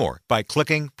 See more by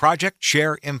clicking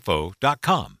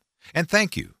projectshareinfo.com. And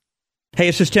thank you. Hey,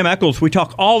 this is Tim Echols. We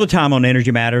talk all the time on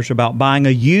Energy Matters about buying a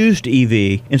used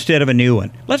EV instead of a new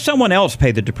one. Let someone else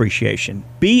pay the depreciation.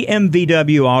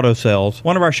 BMVW Auto Sales,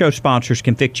 one of our show sponsors,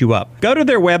 can fix you up. Go to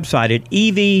their website at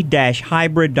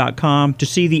ev-hybrid.com to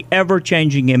see the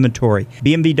ever-changing inventory.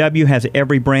 BMW has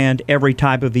every brand, every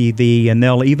type of EV, and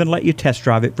they'll even let you test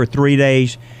drive it for 3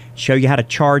 days, show you how to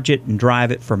charge it and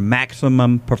drive it for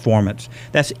maximum performance.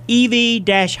 That's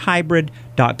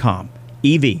ev-hybrid.com.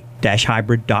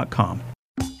 ev-hybrid.com.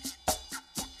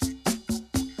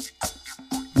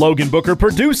 Logan Booker,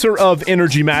 producer of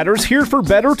Energy Matters, here for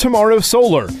Better Tomorrow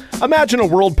Solar. Imagine a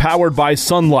world powered by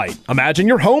sunlight. Imagine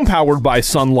your home powered by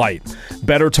sunlight.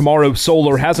 Better Tomorrow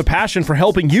Solar has a passion for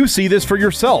helping you see this for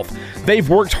yourself. They've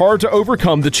worked hard to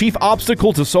overcome the chief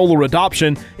obstacle to solar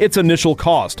adoption, its initial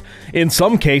cost. In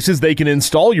some cases, they can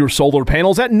install your solar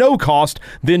panels at no cost,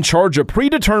 then charge a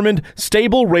predetermined,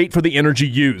 stable rate for the energy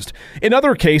used. In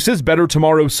other cases, Better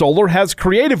Tomorrow Solar has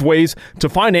creative ways to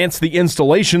finance the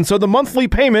installation so the monthly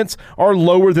payments are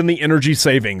lower than the energy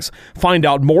savings. Find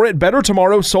out more at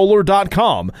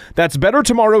bettertomorrowsolar.com. That's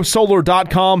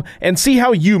bettertomorrowsolar.com and see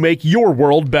how you make your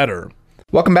world better.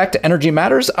 Welcome back to Energy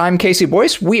Matters. I'm Casey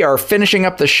Boyce. We are finishing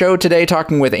up the show today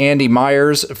talking with Andy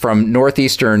Myers from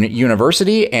Northeastern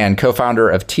University and co-founder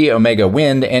of T Omega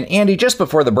Wind. And Andy, just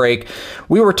before the break,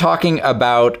 we were talking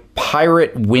about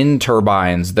pirate wind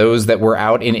turbines, those that were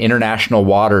out in international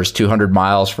waters 200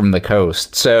 miles from the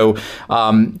coast. So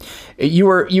you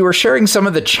were sharing some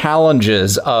of the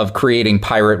challenges of creating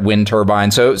pirate wind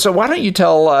turbines. So why don't you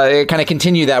kind of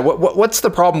continue that? What's the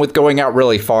problem with going out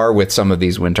really far with some of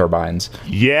these wind turbines?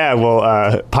 Yeah,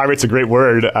 well, pirate's a great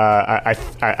word.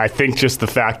 I think just the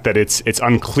fact that it's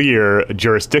unclear,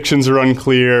 jurisdictions are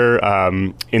unclear,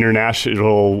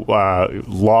 international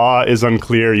law is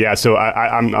unclear. Yeah, so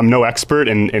I'm no expert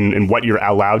in what you're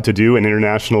allowed to do in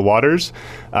international waters,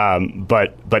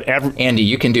 but Andy,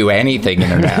 you can do anything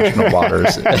in international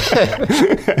waters.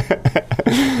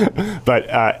 But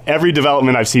every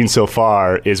development I've seen so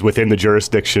far is within the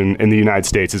jurisdiction in the United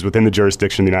States,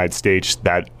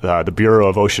 that the Bureau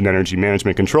of Ocean Energy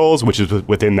Management controls, which is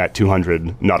within that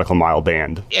 200 nautical mile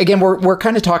band. Again, we're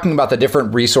kind of talking about the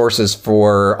different resources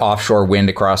for offshore wind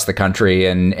across the country,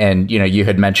 and you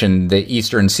had mentioned the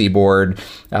eastern seaboard.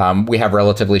 We have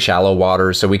relatively shallow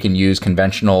waters, so we can use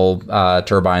conventional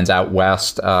turbines out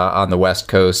west on the west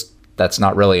coast. That's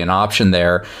not really an option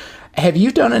there. Have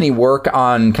you done any work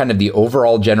on kind of the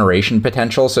overall generation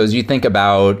potential? So as you think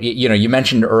about, you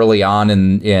mentioned early on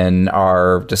in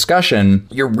our discussion,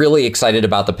 you're really excited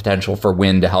about the potential for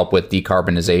wind to help with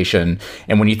decarbonization.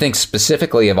 And when you think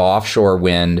specifically of offshore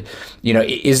wind,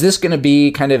 is this going to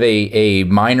be kind of a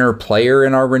minor player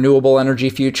in our renewable energy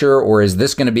future? Or is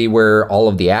this going to be where all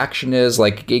of the action is?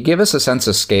 Like, give us a sense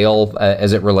of scale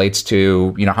as it relates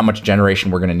to, how much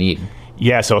generation we're going to need.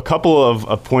 Yeah, so a couple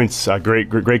of points,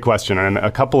 great question, and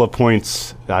a couple of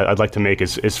points I'd like to make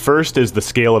is first is the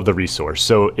scale of the resource.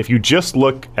 So if you just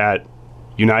look at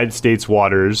United States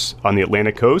waters on the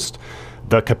Atlantic coast,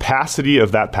 the capacity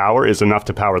of that power is enough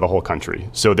to power the whole country.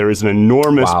 So there is an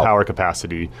enormous power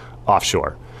capacity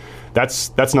offshore.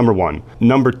 That's number one.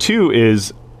 Number two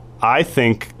is, I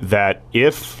think that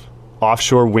if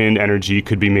offshore wind energy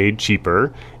could be made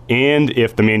cheaper, and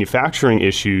if the manufacturing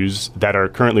issues that are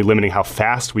currently limiting how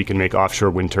fast we can make offshore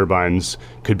wind turbines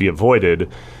could be avoided,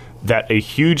 that a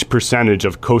huge percentage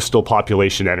of coastal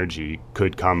population energy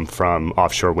could come from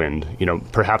offshore wind.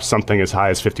 Perhaps something as high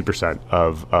as 50%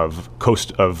 of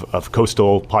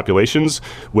coastal populations,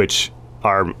 which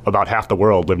are about half the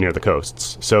world live near the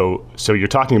coasts. So you're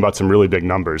talking about some really big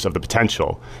numbers of the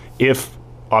potential if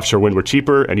offshore wind were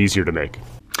cheaper and easier to make.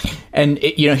 And,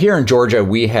 here in Georgia,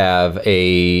 we have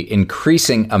a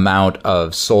increasing amount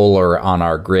of solar on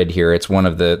our grid here. It's one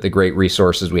of the great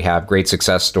resources we have. Great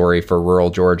success story for rural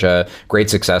Georgia. Great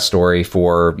success story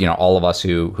for, all of us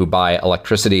who buy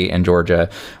electricity in Georgia.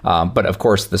 But of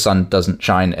course, the sun doesn't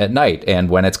shine at night and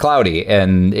when it's cloudy.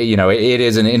 And, it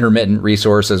is an intermittent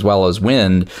resource as well as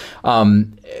wind.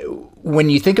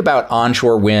 When you think about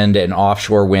onshore wind and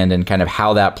offshore wind and kind of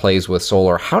how that plays with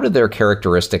solar, how do their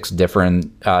characteristics differ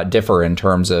in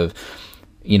terms of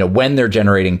when they're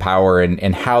generating power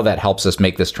and how that helps us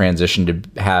make this transition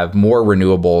to have more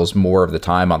renewables more of the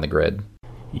time on the grid.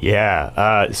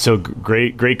 Yeah, so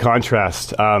great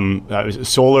contrast.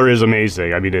 Solar is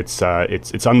amazing. I mean, it's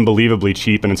unbelievably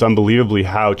cheap, and it's unbelievably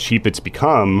how cheap it's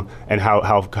become, and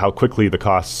how quickly the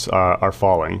costs are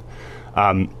falling.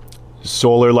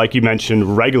 Solar, like you mentioned,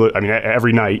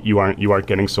 every night you aren't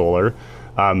getting solar.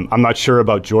 I'm not sure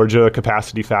about Georgia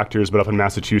capacity factors, but up in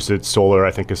Massachusetts, solar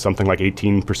I think is something like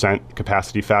 18%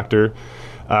 capacity factor.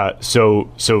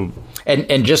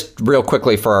 And just real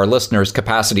quickly for our listeners,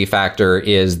 capacity factor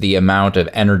is the amount of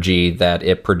energy that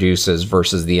it produces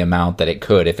versus the amount that it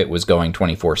could if it was going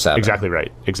 24/7.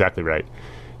 Exactly right.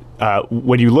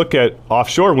 When you look at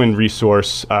offshore wind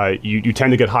resource, you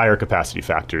tend to get higher capacity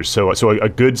factors. So a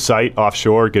good site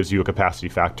offshore gives you a capacity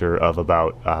factor of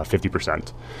about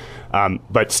 50%.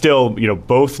 But still,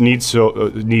 both need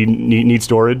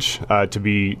storage to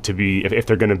be if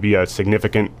they're going to be a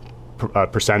significant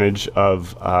percentage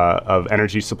of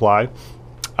energy supply,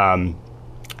 and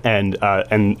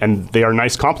they are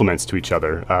nice complements to each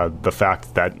other. The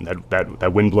fact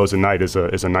that wind blows at night is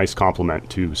a nice complement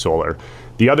to solar.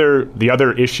 The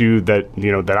other issue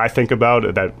that I think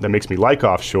about that makes me like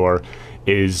offshore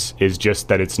is just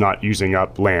that it's not using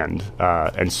up land,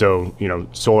 and so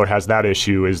solar has that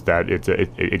issue, is that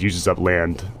it uses up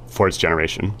land for its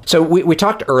generation. So we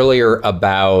talked earlier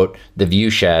about the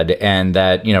viewshed, and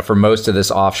that for most of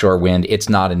this offshore wind, it's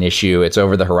not an issue. It's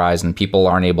over the horizon. People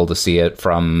aren't able to see it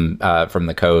from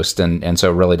the coast, and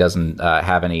so it really doesn't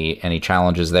have any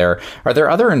challenges there. Are there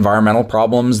other environmental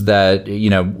problems that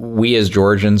we as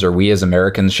Georgians or we as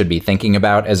Americans should be thinking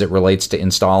about as it relates to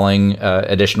installing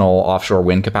additional offshore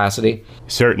wind capacity?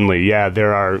 Certainly, yeah.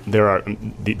 There are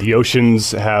the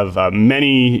oceans have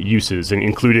many uses,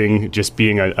 including just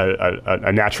being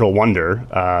a natural wonder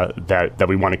that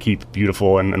we want to keep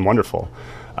beautiful and wonderful.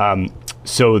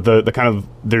 So there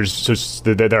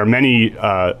are many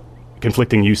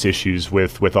conflicting use issues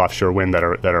with offshore wind that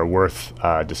are worth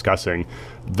discussing.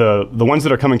 The ones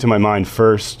that are coming to my mind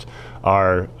first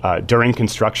are during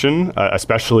construction,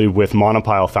 especially with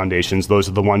monopile foundations. Those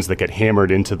are the ones that get hammered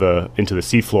into the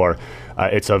seafloor.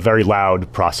 It's a very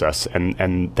loud process,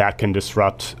 and that can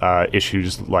disrupt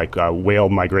issues like whale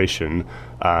migration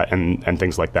and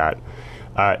things like that.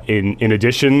 In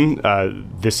addition,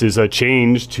 this is a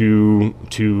change to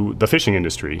the fishing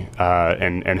industry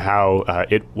and how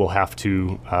it will have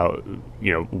to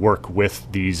work with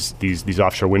these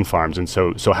offshore wind farms, and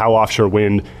so how offshore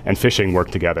wind and fishing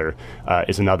work together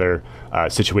is another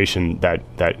situation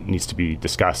that needs to be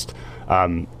discussed.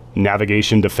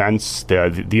 Navigation, defense,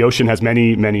 the ocean has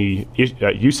many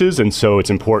uses, and so it's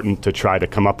important to try to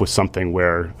come up with something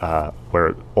where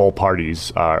all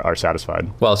parties are satisfied.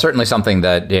 Well, certainly something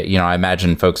that I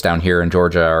imagine folks down here in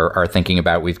Georgia are thinking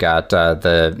about. We've got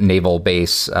the naval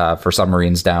base for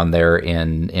submarines down there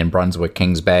in Brunswick,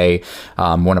 Kings Bay,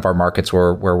 one of our markets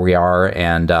where we are,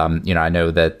 and I know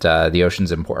that the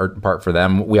ocean's an important part for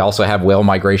them. We also have whale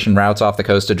migration routes off the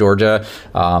coast of Georgia,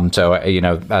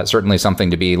 so certainly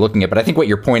something to be looking at. But I think what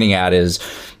you're pointing at is,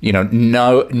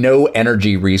 no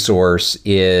energy resource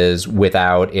is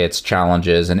without its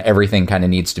challenges, and everything kind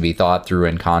of needs to be thought through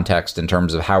in context in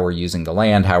terms of how we're using the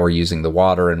land, how we're using the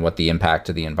water, and what the impact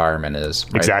to the environment is.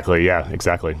 Right? Exactly. Yeah,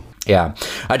 exactly. Yeah.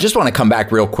 I just want to come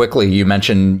back real quickly. You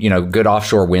mentioned, good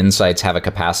offshore wind sites have a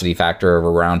capacity factor of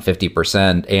around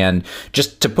 50%. And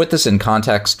just to put this in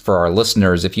context for our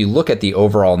listeners, if you look at the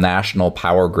overall national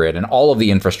power grid and all of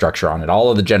the infrastructure on it, all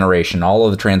of the generation, all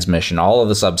of the transmission, all of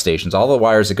the substations, all the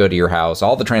wires that go to your house,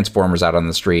 all the transformers out on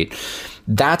the street,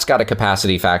 that's got a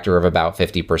capacity factor of about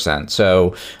 50%.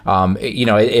 So,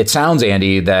 it sounds,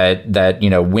 Andy, that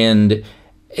wind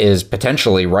is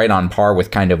potentially right on par with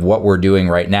kind of what we're doing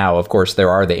right now. Of course, there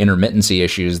are the intermittency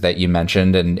issues that you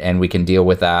mentioned, and we can deal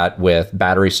with that with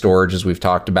battery storage, as we've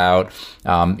talked about.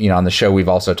 On the show, we've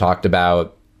also talked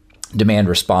about demand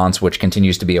response, which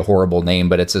continues to be a horrible name,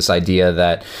 but it's this idea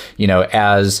that,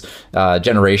 as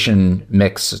generation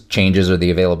mix changes or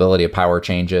the availability of power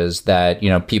changes, that,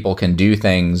 people can do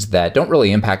things that don't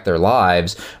really impact their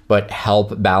lives, but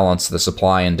help balance the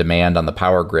supply and demand on the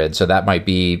power grid. So that might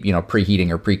be, preheating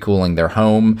or pre-cooling their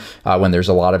home when there's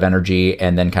a lot of energy,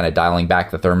 and then kind of dialing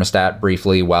back the thermostat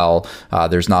briefly while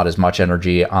there's not as much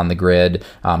energy on the grid.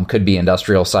 Could be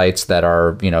industrial sites that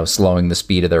are, slowing the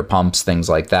speed of their pumps, things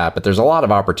like that. But there's a lot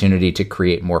of opportunity to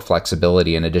create more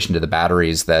flexibility in addition to the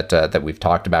batteries that we've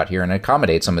talked about here, and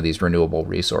accommodate some of these renewable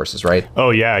resources, right?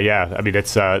 Oh, yeah. I mean,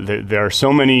 it's there are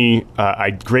so many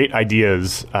great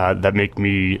ideas that make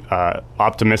me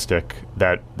optimistic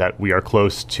that we are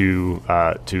close to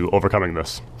overcoming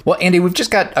this. Well, Andy, we've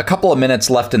just got a couple of minutes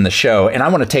left in the show, and I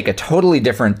want to take a totally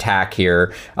different tack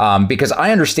here because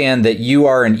I understand that you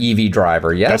are an EV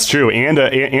driver, yes? That's true, and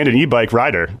an e-bike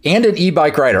rider. And an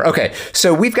e-bike rider. Okay,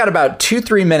 so we've got about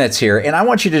 2-3 minutes here, and I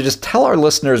want you to just tell our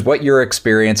listeners what your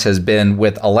experience has been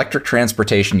with electric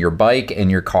transportation, your bike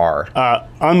and your car.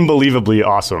 Unbelievably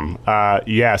awesome.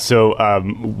 So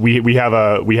we have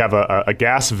a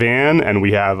gas van, and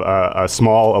we have a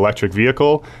small electric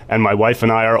vehicle, and my wife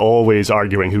and I are always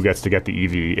arguing who gets to get the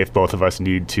EV if both of us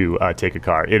need to take a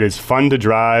car. It is fun to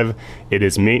drive. It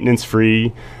is maintenance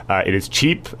free. It is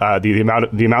cheap.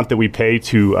 The amount that we pay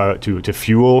to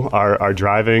fuel our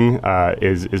driving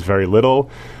is very little.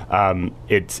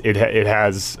 It's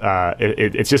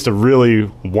just a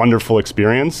really wonderful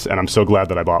experience, and I'm so glad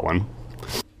that I bought one.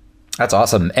 That's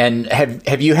awesome. And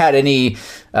have you had any,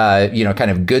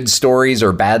 kind of good stories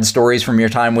or bad stories from your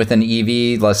time with an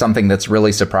EV, like something that's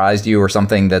really surprised you or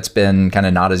something that's been kind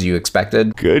of not as you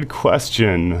expected? Good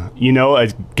question.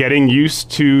 Getting used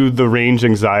to the range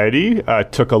anxiety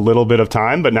took a little bit of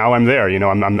time, but now I'm there.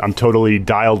 I'm totally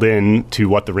dialed in to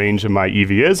what the range of my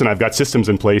EV is, and I've got systems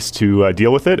in place to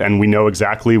deal with it, and we know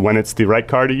exactly when it's the right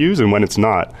car to use and when it's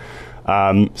not.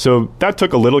 So that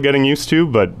took a little getting used to,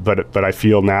 but I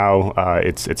feel now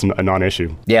it's a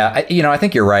non-issue. Yeah, I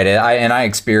think you're right. I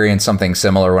experienced something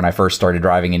similar when I first started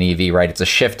driving an EV, right? It's a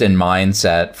shift in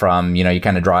mindset from, you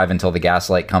kind of drive until the gas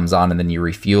light comes on and then you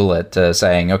refuel it to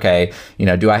saying, okay,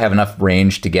 do I have enough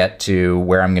range to get to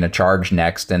where I'm going to charge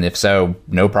next? And if so,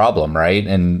 no problem, right?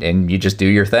 And you just do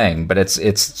your thing. But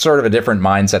it's sort of a different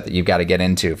mindset that you've got to get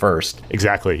into first.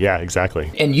 Exactly. Yeah,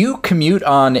 exactly. And you commute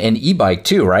on an e-bike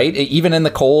too, right? Even in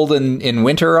the cold and in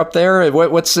winter up there,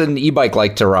 what's an e-bike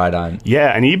like to ride on?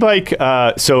 Yeah, an e-bike.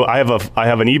 So I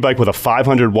have an e-bike with a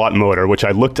 500 watt motor, which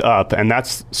I looked up, and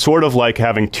that's sort of like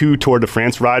having 2 Tour de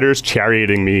France riders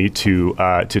charioting me to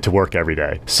work every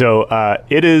day. So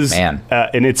it is, and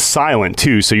it's silent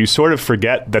too. So you sort of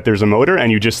forget that there's a motor, and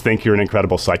you just think you're an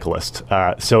incredible cyclist.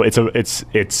 So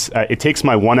it takes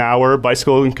my 1 hour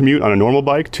bicycle commute on a normal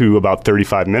bike to about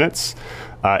 35 minutes.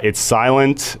 It's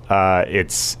silent.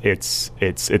 It's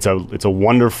a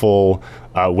wonderful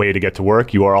way to get to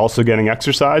work. You are also getting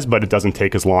exercise, but it doesn't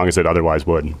take as long as it otherwise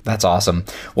would. That's awesome.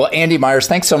 Well, Andy Myers,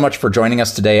 thanks so much for joining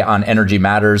us today on Energy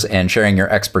Matters and sharing your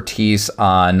expertise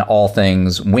on all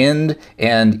things wind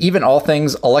and even all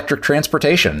things electric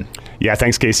transportation. Yeah,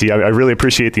 thanks, Casey. I really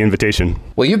appreciate the invitation.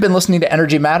 Well, you've been listening to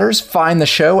Energy Matters. Find the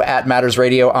show at Matters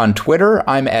Radio on Twitter.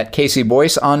 I'm at Casey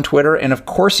Boyce on Twitter. And of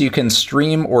course, you can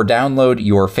stream or download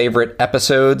your favorite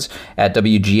episodes at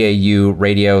WGAU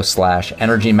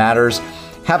Radio/Energy Matters.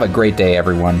 Have a great day,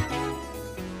 everyone.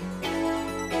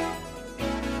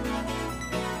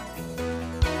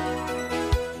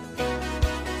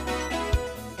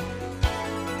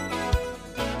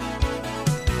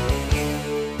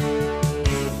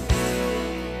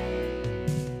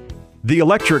 The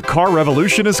electric car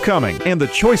revolution is coming, and the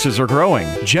choices are growing.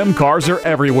 GEM cars are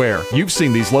everywhere. You've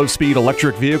seen these low-speed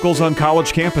electric vehicles on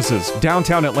college campuses,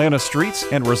 downtown Atlanta streets,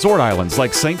 and resort islands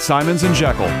like St. Simons and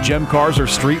Jekyll. GEM cars are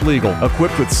street legal,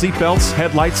 equipped with seat belts,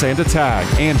 headlights, and a tag,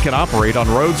 and can operate on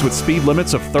roads with speed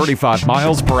limits of 35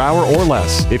 miles per hour or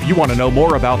less. If you want to know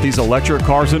more about these electric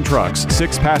cars and trucks,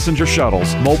 6-passenger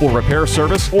shuttles, mobile repair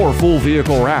service, or full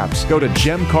vehicle wraps, go to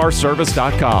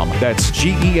gemcarservice.com. That's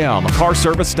GEM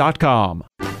carservice.com.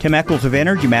 Tim Eccles of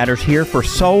Energy Matters here for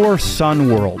Solar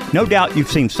Sun World. No doubt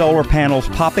you've seen solar panels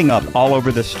popping up all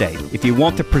over the state. If you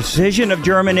want the precision of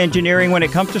German engineering when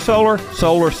it comes to solar,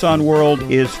 Solar Sun World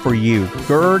is for you.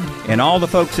 Gerd and all the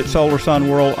folks at Solar Sun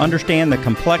World understand the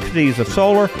complexities of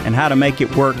solar and how to make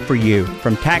it work for you.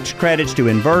 From tax credits to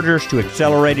inverters to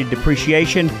accelerated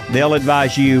depreciation, they'll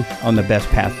advise you on the best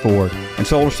path forward. And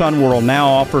Solar Sun World now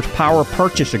offers power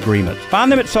purchase agreements.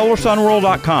 Find them at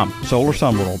solarsunworld.com,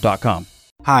 solarsunworld.com.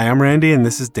 Hi, I'm Randy, and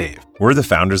this is Dave. We're the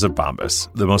founders of Bombas,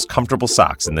 the most comfortable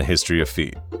socks in the history of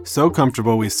feet. So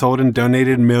comfortable, we sold and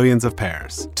donated millions of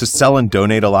pairs. To sell and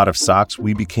donate a lot of socks,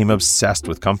 we became obsessed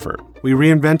with comfort. We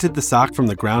reinvented the sock from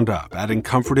the ground up, adding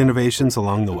comfort innovations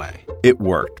along the way. It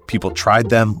worked. People tried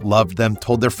them, loved them,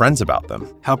 told their friends about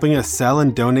them, helping us sell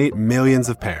and donate millions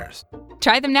of pairs.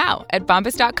 Try them now at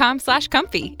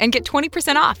bombas.com/comfy and get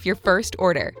 20% off your first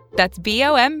order. That's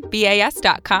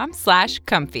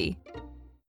BOMBAS.com/comfy.